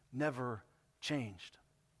individuals never changed.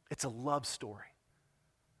 It's a love story.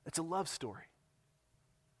 It's a love story.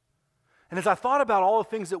 And as I thought about all the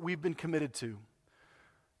things that we've been committed to,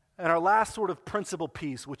 and our last sort of principal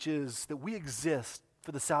piece, which is that we exist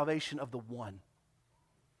for the salvation of the one.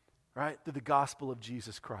 right, through the gospel of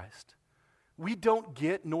Jesus Christ. We don't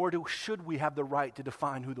get, nor should we have the right to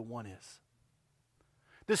define who the one is.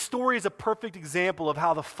 This story is a perfect example of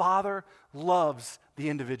how the Father loves the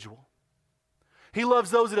individual. He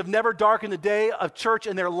loves those that have never darkened the day of church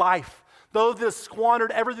in their life, those that have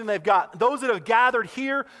squandered everything they've got, those that have gathered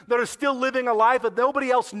here that are still living a life that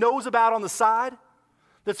nobody else knows about on the side,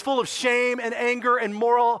 that's full of shame and anger and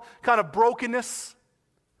moral kind of brokenness.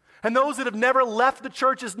 And those that have never left the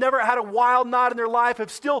church, has never had a wild night in their life,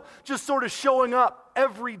 have still just sort of showing up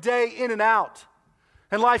every day in and out.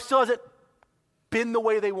 And life still hasn't been the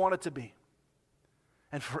way they want it to be.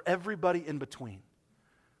 And for everybody in between,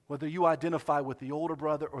 whether you identify with the older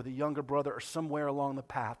brother or the younger brother or somewhere along the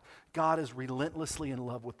path, God is relentlessly in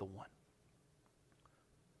love with the one.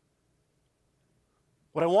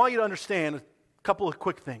 What I want you to understand, a couple of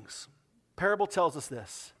quick things. Parable tells us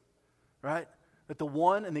this, right? That the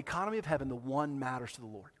one, in the economy of heaven, the one matters to the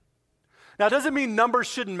Lord. Now, it doesn't mean numbers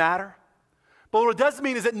shouldn't matter, but what it does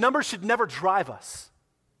mean is that numbers should never drive us.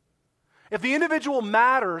 If the individual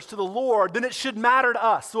matters to the Lord, then it should matter to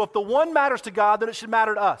us. So if the one matters to God, then it should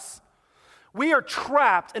matter to us. We are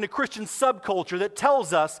trapped in a Christian subculture that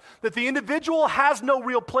tells us that the individual has no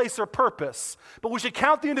real place or purpose, but we should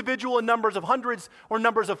count the individual in numbers of hundreds or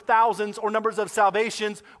numbers of thousands or numbers of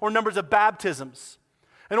salvations or numbers of baptisms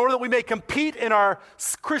in order that we may compete in our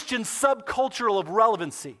Christian subcultural of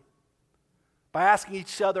relevancy by asking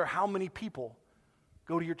each other how many people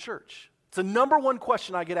go to your church. It's the number one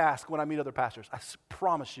question I get asked when I meet other pastors. I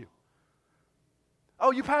promise you.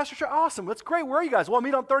 Oh, you pastor church? Awesome. That's great. Where are you guys? Well, I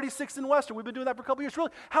meet on 36th and Western. We've been doing that for a couple years.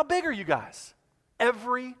 Really? How big are you guys?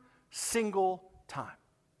 Every single time.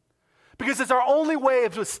 Because it's our only way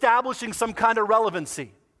of establishing some kind of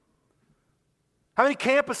relevancy. How many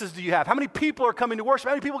campuses do you have? How many people are coming to worship?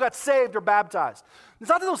 How many people got saved or baptized? It's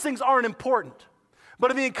not that those things aren't important. But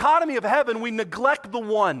in the economy of heaven, we neglect the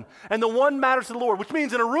one, and the one matters to the Lord, which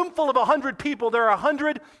means in a room full of 100 people, there are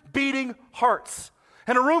 100 beating hearts.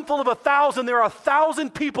 In a room full of 1,000, there are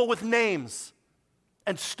 1,000 people with names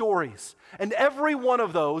and stories. And every one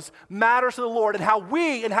of those matters to the Lord, and how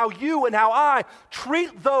we and how you and how I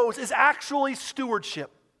treat those is actually stewardship.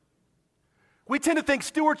 We tend to think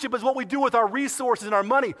stewardship is what we do with our resources and our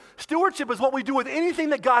money. Stewardship is what we do with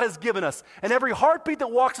anything that God has given us. And every heartbeat that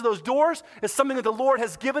walks through those doors is something that the Lord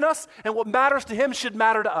has given us, and what matters to Him should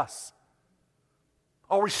matter to us.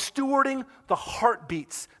 Are we stewarding the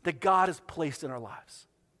heartbeats that God has placed in our lives?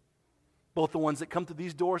 Both the ones that come through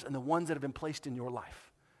these doors and the ones that have been placed in your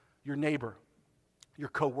life. Your neighbor, your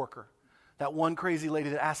coworker, that one crazy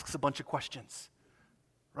lady that asks a bunch of questions,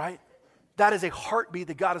 right? That is a heartbeat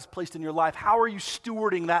that God has placed in your life. How are you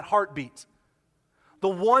stewarding that heartbeat? The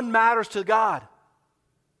one matters to God.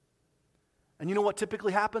 And you know what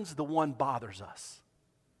typically happens? The one bothers us.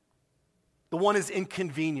 The one is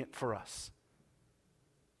inconvenient for us.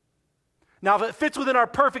 Now, if it fits within our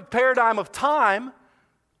perfect paradigm of time,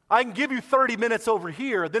 I can give you 30 minutes over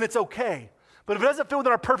here, then it's okay. But if it doesn't fit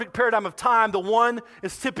within our perfect paradigm of time, the one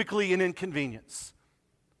is typically an inconvenience.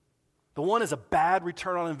 The one is a bad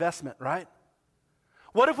return on investment, right?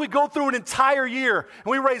 What if we go through an entire year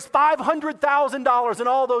and we raise $500,000 and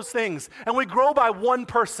all those things, and we grow by one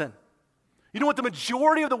person? You know what the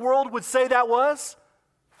majority of the world would say that was?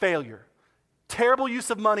 Failure. Terrible use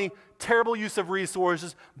of money, terrible use of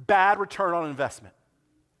resources, bad return on investment.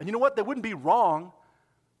 And you know what? They wouldn't be wrong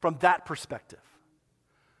from that perspective.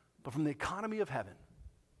 But from the economy of heaven,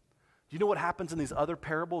 do you know what happens in these other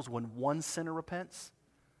parables when one sinner repents?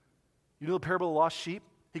 You know the parable of the lost sheep?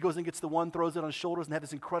 He goes and gets the one, throws it on his shoulders, and have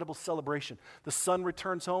this incredible celebration. The son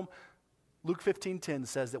returns home. Luke 15:10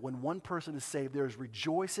 says that when one person is saved, there is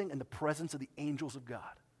rejoicing in the presence of the angels of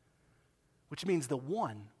God. Which means the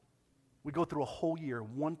one, we go through a whole year,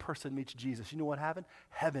 one person meets Jesus. You know what happened?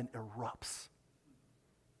 Heaven erupts.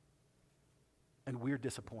 And we're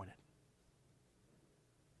disappointed.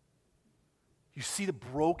 You see the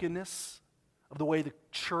brokenness of the way the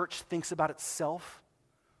church thinks about itself?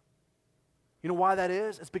 You know why that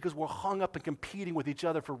is? It's because we're hung up in competing with each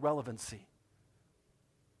other for relevancy.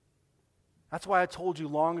 That's why I told you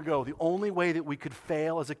long ago, the only way that we could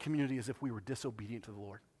fail as a community is if we were disobedient to the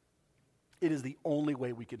Lord. It is the only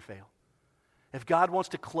way we could fail. If God wants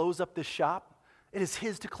to close up this shop, it is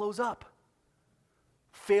His to close up.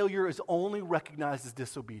 Failure is only recognized as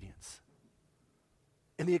disobedience.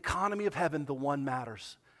 In the economy of heaven, the one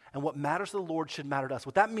matters. And what matters to the Lord should matter to us.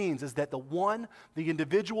 What that means is that the one, the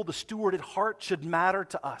individual, the stewarded heart should matter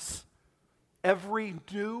to us. Every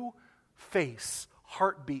new face,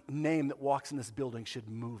 heartbeat, name that walks in this building should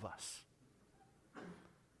move us.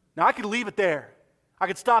 Now, I could leave it there. I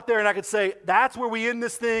could stop there and I could say, that's where we end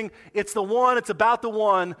this thing. It's the one, it's about the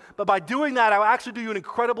one. But by doing that, I'll actually do you an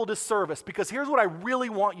incredible disservice, because here's what I really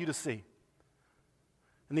want you to see.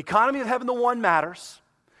 In the economy of heaven, the one matters.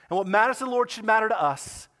 And what matters to the Lord should matter to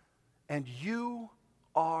us. And you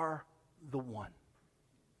are the one.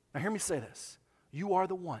 Now hear me say this. You are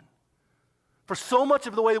the one. For so much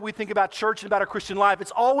of the way that we think about church and about our Christian life,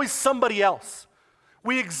 it's always somebody else.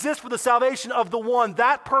 We exist for the salvation of the one,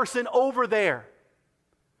 that person over there.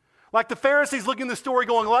 Like the Pharisees looking at the story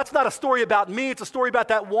going, well, that's not a story about me, it's a story about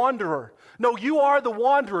that wanderer. No, you are the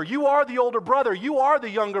wanderer. You are the older brother. You are the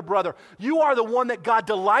younger brother. You are the one that God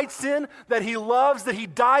delights in, that he loves, that he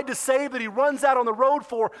died to save, that he runs out on the road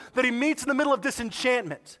for, that he meets in the middle of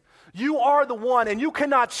disenchantment. You are the one, and you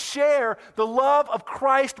cannot share the love of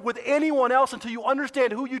Christ with anyone else until you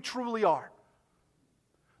understand who you truly are.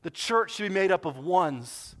 The church should be made up of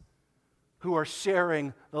ones who are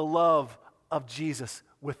sharing the love of Jesus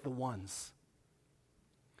with the ones.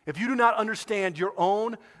 If you do not understand your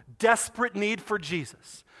own desperate need for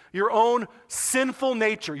Jesus, your own sinful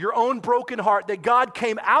nature, your own broken heart, that God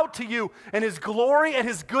came out to you in his glory and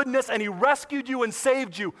his goodness and he rescued you and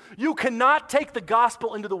saved you, you cannot take the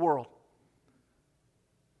gospel into the world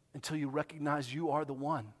until you recognize you are the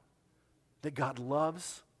one that God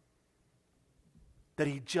loves, that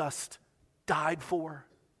he just died for,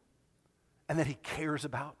 and that he cares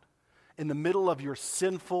about. In the middle of your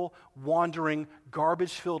sinful, wandering,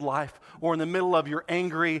 garbage-filled life, or in the middle of your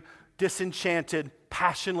angry, disenchanted,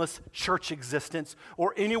 passionless church existence,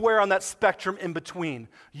 or anywhere on that spectrum in between,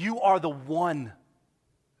 you are the one.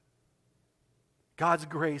 God's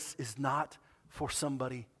grace is not for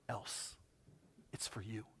somebody else. It's for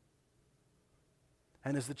you.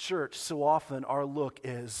 And as the church, so often our look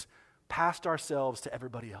is past ourselves to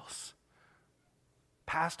everybody else,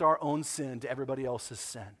 past our own sin to everybody else's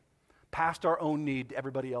sin, past our own need to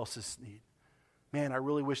everybody else's need. Man, I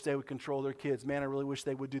really wish they would control their kids. Man, I really wish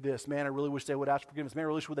they would do this. Man, I really wish they would ask forgiveness. Man, I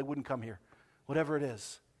really wish they wouldn't come here. Whatever it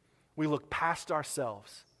is, we look past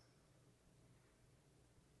ourselves.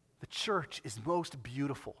 The church is most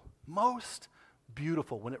beautiful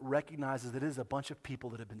when it recognizes that it is a bunch of people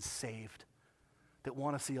that have been saved, that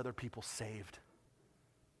want to see other people saved.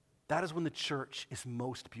 That is when the church is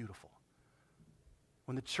most beautiful.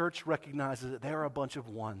 When the church recognizes that there are a bunch of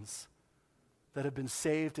ones that have been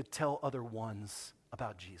saved to tell other ones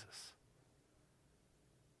about Jesus.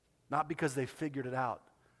 Not because they figured it out,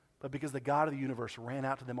 but because the God of the universe ran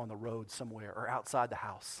out to them on the road somewhere or outside the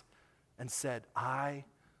house and said, I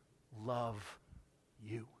love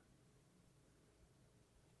you.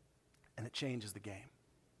 And it changes the game.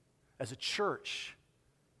 As a church,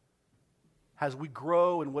 as we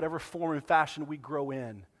grow in whatever form and fashion we grow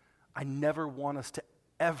in, I never want us to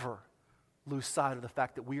ever lose sight of the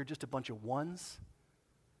fact that we are just a bunch of ones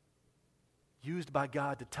used by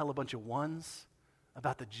God to tell a bunch of ones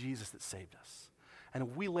about the Jesus that saved us. And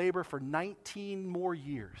if we labor for 19 more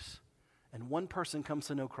years and one person comes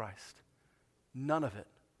to know Christ, none of it,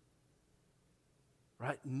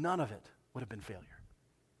 right? None of it would have been failure.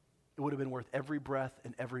 It would have been worth every breath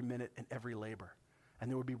and every minute and every labor. And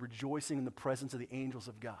there would be rejoicing in the presence of the angels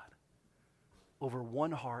of God over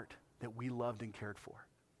one heart that we loved and cared for.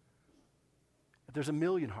 If there's a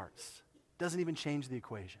million hearts, it doesn't even change the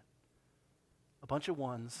equation. A bunch of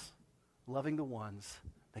ones, loving the ones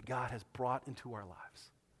that God has brought into our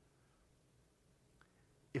lives.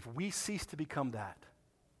 If we cease to become that,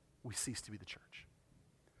 we cease to be the church.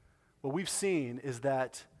 What we've seen is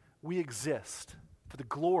that we exist for the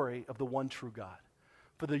glory of the one true God,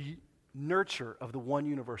 for the nurture of the one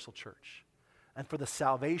universal church, and for the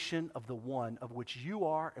salvation of the one of which you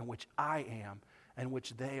are and which I am and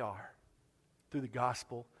which they are, through the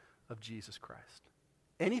gospel of Jesus Christ.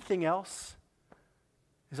 Anything else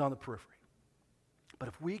is on the periphery. But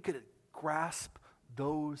if we could grasp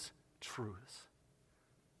those truths,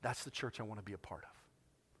 that's the church I want to be a part of.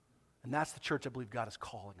 And that's the church I believe God is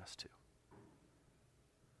calling us to.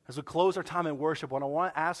 As we close our time in worship, what I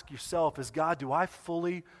want to ask yourself is, God, do I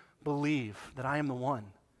fully believe that I am the one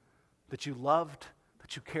that you loved,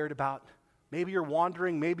 that you cared about? Maybe you're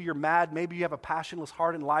wandering, maybe you're mad, maybe you have a passionless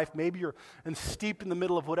heart in life, maybe you're steeped in the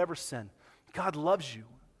middle of whatever sin. God loves you,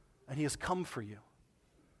 and he has come for you.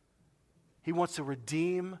 He wants to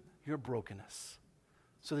redeem your brokenness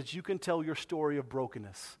so that you can tell your story of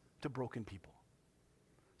brokenness to broken people,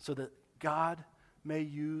 so that God may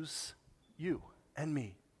use you and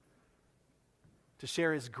me to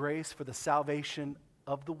share his grace for the salvation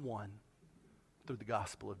of the one through the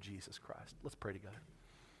gospel of Jesus Christ. Let's pray together.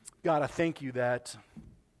 God, I thank you that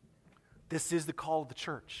this is the call of the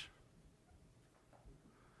church,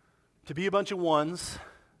 to be a bunch of ones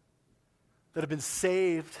that have been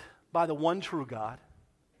saved by the one true God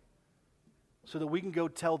so that we can go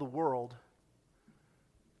tell the world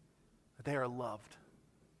that they are loved,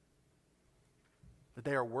 that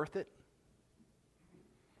they are worth it,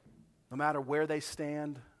 no matter where they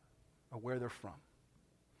stand or where they're from.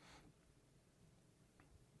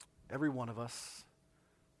 Every one of us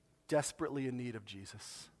desperately in need of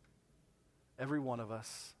Jesus. Every one of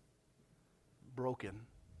us broken.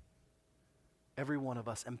 Every one of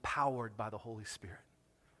us empowered by the Holy Spirit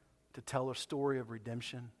to tell a story of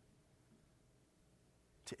redemption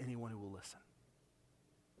to anyone who will listen.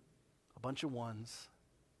 A bunch of ones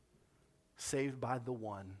saved by the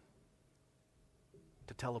one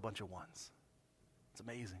to tell a bunch of ones. It's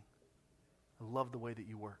amazing. I love the way that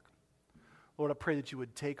you work. Lord, I pray that you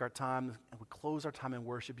would take our time and would close our time in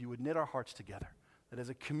worship. You would knit our hearts together. That as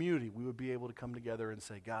a community, we would be able to come together and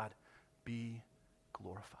say, God, be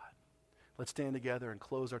glorified. Let's stand together and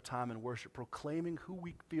close our time in worship, proclaiming who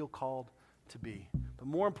we feel called to be, but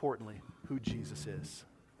more importantly, who Jesus is.